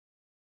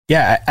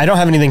 Yeah, I don't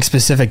have anything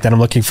specific that I'm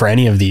looking for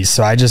any of these.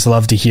 So I just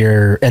love to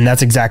hear. And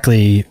that's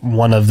exactly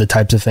one of the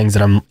types of things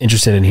that I'm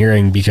interested in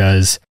hearing,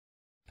 because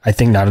I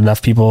think not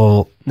enough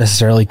people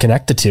necessarily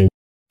connect the two.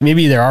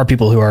 Maybe there are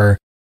people who are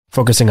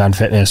focusing on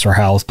fitness or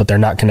health, but they're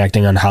not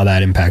connecting on how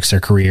that impacts their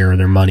career or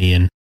their money.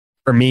 And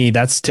for me,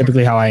 that's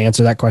typically how I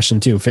answer that question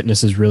too.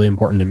 Fitness is really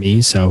important to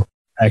me. So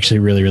I actually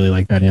really, really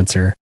like that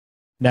answer.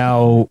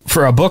 Now,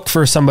 for a book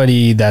for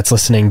somebody that's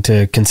listening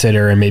to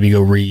consider and maybe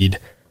go read,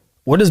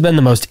 what has been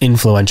the most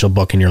influential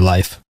book in your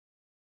life?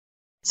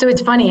 So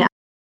it's funny.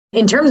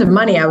 In terms of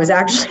money, I was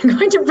actually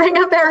going to bring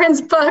up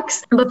Erin's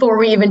books before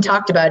we even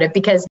talked about it,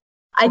 because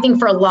I think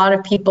for a lot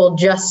of people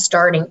just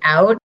starting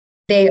out,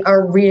 they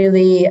are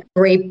really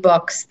great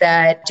books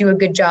that do a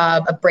good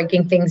job of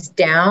breaking things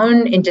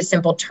down into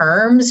simple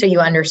terms so you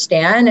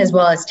understand, as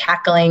well as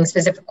tackling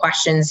specific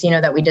questions,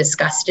 that we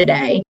discussed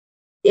today.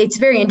 It's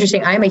very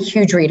interesting. I'm a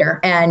huge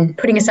reader, and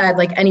putting aside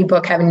like any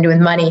book having to do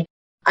with money,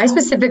 I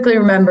specifically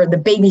remember The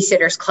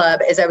Babysitter's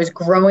Club as I was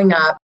growing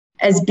up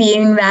as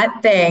being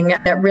that thing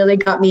that really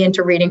got me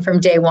into reading from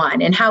day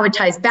one. And how it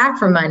ties back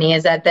for money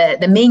is that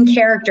the main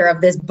character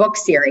of this book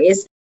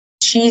series,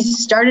 she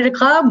started a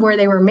club where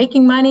they were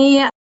making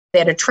money. They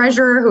had a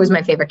treasurer who was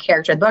my favorite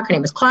character of the book. Her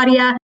name was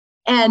Claudia.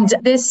 And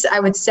this, I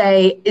would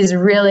say, is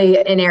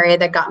really an area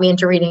that got me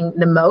into reading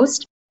the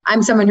most.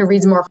 I'm someone who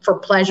reads more for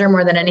pleasure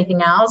more than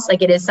anything else.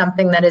 Like, it is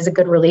something that is a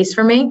good release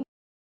for me.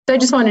 So I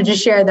just wanted to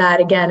share that,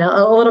 again,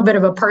 a little bit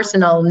of a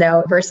personal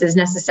note versus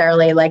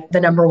necessarily like the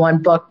number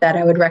one book that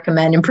I would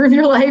recommend improve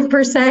your life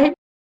per se.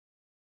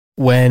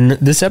 When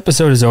this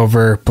episode is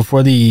over,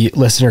 before the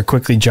listener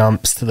quickly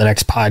jumps to the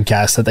next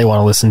podcast that they want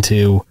to listen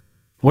to,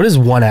 what is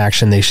one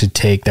action they should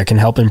take that can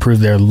help improve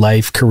their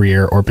life,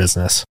 career, or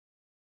business?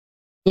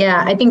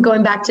 Yeah, I think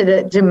going back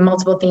to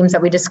multiple themes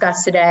that we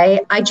discussed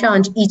today, I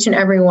challenge each and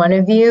every one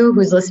of you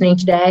who's listening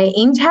today,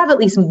 aim to have at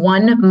least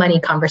one money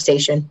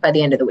conversation by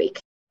the end of the week.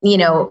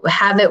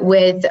 Have it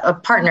with a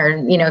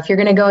partner. If you're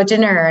going to go to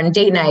dinner and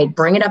date night,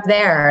 bring it up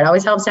there. It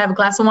always helps to have a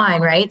glass of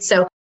wine, right?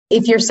 So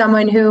if you're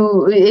someone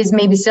who is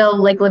maybe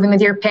still like living with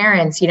your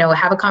parents,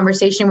 have a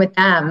conversation with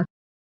them.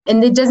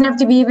 And it doesn't have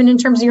to be even in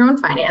terms of your own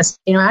finance.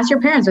 Ask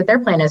your parents what their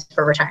plan is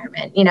for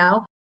retirement.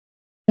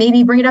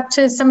 Maybe bring it up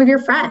to some of your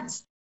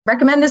friends.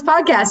 Recommend this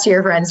podcast to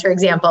your friends, for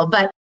example.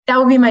 But that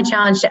would be my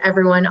challenge to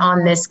everyone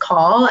on this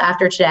call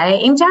after today.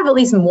 Aim to have at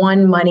least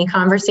one money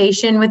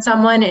conversation with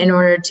someone in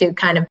order to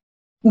kind of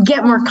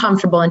get more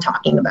comfortable in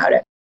talking about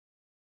it.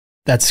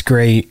 That's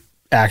great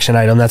action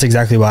item. That's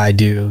exactly why I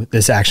do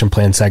this action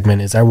plan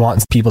segment, is I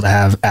want people to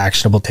have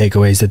actionable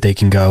takeaways that they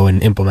can go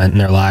and implement in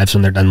their lives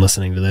when they're done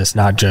listening to this,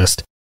 not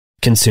just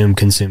consume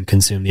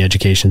the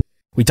education.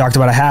 We talked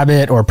about a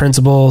habit or a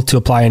principle to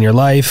apply in your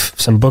life,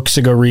 some books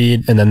to go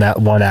read, and then that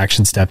one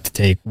action step to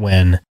take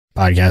when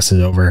podcast is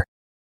over.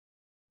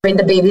 Read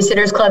the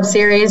Babysitter's Club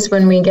series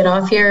when we get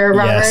off here,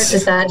 Robert? Yes.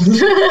 Is that?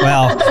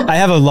 Well, I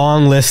have a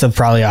long list of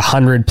probably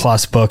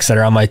 100+ books that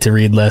are on my to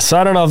read list. So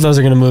I don't know if those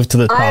are going to move to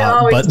the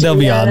top, but they'll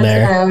be on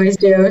there. I always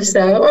do.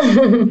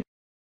 So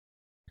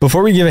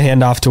before we give a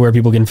handoff to where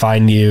people can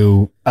find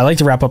you, I like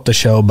to wrap up the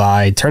show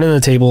by turning the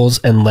tables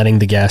and letting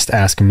the guest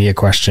ask me a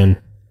question.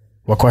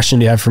 What question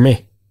do you have for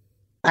me?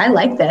 I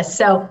like this.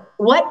 So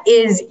what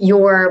is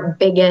your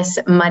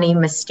biggest money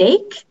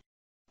mistake?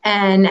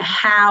 And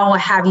how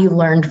have you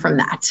learned from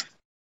that?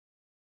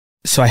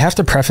 So I have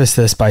to preface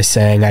this by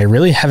saying I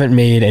really haven't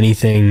made any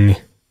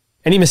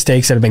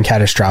mistakes that have been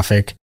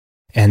catastrophic.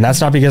 And that's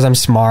not because I'm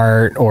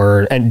smart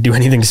and do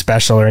anything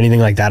special or anything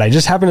like that. I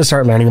just happened to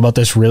start learning about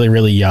this really,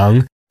 really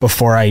young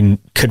before I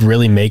could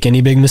really make any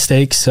big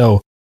mistakes.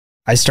 So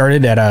I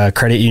started at a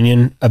credit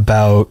union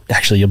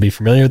actually, you'll be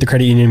familiar with the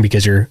credit union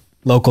because you're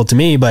local to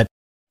me, but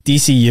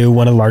DCU,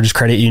 one of the largest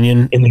credit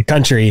union in the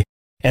country.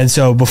 And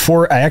so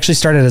before I actually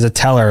started as a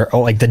teller,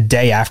 like the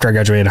day after I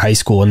graduated high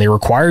school, and they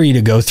require you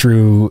to go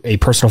through a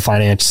personal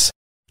finance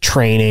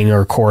training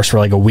or course for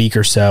like a week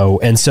or so.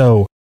 And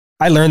so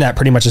I learned that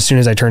pretty much as soon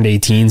as I turned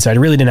 18. So I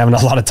really didn't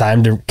have a lot of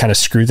time to kind of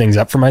screw things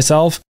up for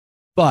myself.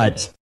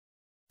 But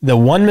the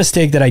one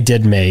mistake that I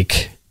did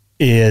make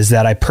is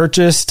that I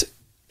purchased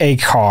a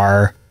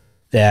car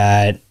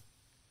that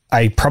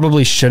I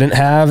probably shouldn't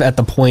have at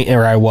the point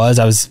where I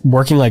was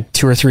working like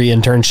 2 or 3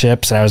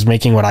 internships and I was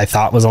making what I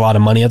thought was a lot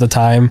of money at the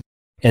time.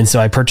 And so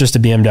I purchased a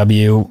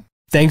BMW.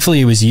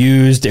 Thankfully it was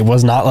used. It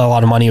was not a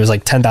lot of money. It was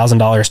like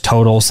 $10,000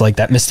 total. So like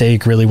that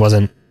mistake really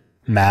wasn't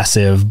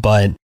massive,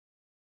 but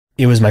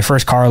it was my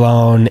first car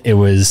loan. It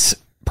was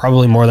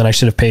probably more than I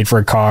should have paid for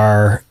a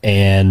car.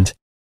 And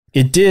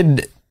it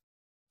did,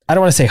 I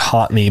don't want to say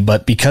haunt me,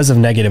 but because of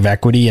negative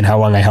equity and how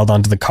long I held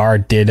onto the car,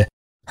 it did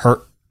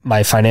hurt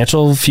my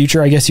financial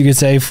future, I guess you could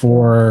say,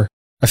 for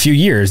a few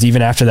years,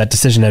 even after that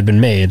decision had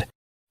been made.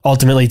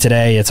 ultimately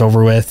today it's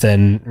over with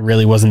and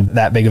really wasn't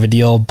that big of a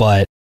deal,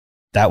 but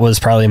that was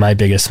probably my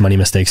biggest money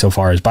mistake so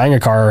far, is buying a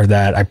car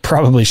that I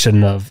probably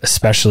shouldn't have,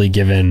 especially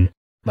given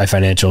my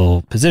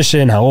financial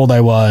position, how old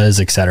I was,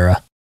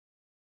 etc.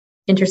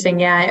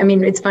 Interesting. Yeah. I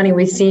mean, it's funny.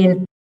 We've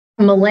seen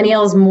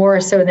millennials more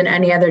so than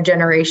any other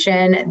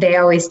generation. They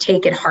always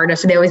take it harder.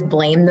 So they always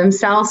blame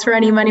themselves for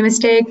any money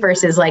mistake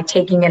versus like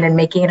taking it and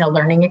making it a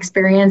learning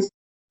experience.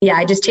 Yeah,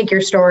 I just take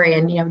your story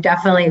and,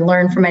 definitely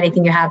learn from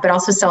anything you have, but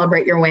also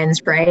celebrate your wins,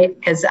 right?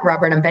 Because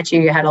Robert, I bet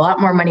you had a lot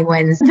more money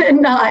wins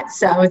than not.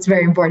 So it's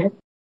very important.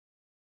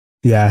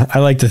 Yeah, I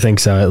like to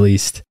think so, at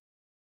least.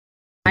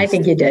 I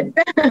think you did.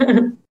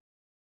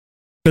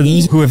 For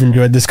those who have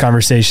enjoyed this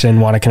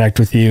conversation, want to connect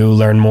with you,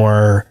 learn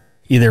more,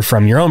 either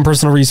from your own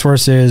personal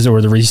resources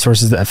or the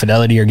resources that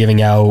Fidelity are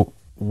giving out,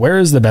 where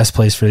is the best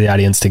place for the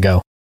audience to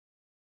go?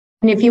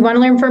 And if you want to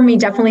learn from me,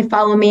 definitely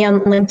follow me on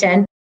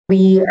LinkedIn.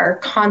 We are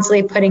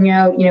constantly putting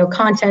out,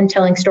 content,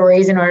 telling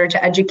stories in order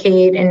to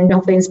educate and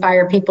hopefully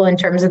inspire people in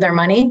terms of their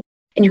money.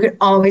 And you can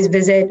always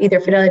visit either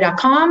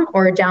fidelity.com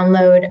or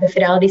download the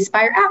Fidelity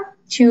Spire app.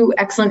 2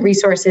 excellent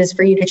resources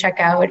for you to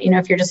check out,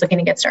 if you're just looking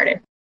to get started.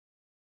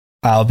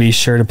 I'll be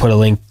sure to put a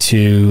link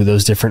to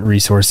those different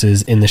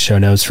resources in the show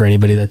notes for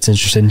anybody that's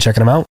interested in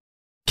checking them out.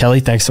 Kelly,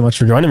 thanks so much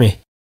for joining me.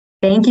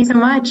 Thank you so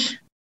much.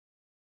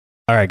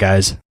 All right,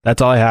 guys,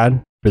 that's all I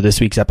had for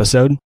this week's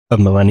episode of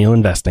Millennial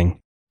Investing.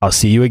 I'll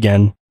see you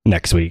again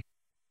next week.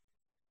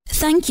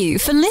 Thank you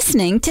for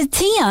listening to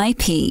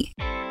TIP.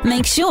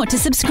 Make sure to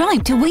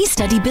subscribe to We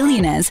Study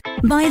Billionaires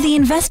by the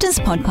Investors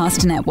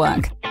Podcast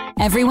Network.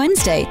 Every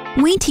Wednesday,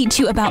 we teach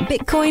you about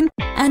Bitcoin,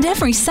 and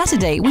every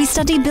Saturday, we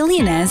study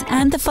billionaires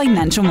and the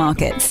financial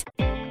markets.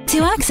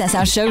 To access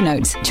our show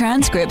notes,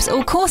 transcripts,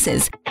 or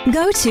courses,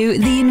 go to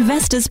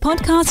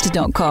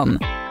theinvestorspodcast.com.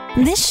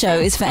 This show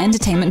is for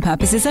entertainment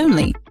purposes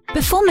only.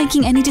 Before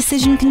making any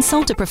decision,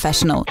 consult a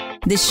professional.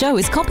 This show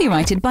is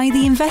copyrighted by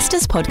the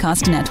Investors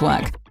Podcast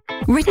Network.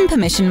 Written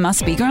permission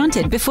must be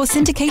granted before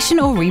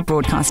syndication or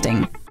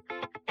rebroadcasting.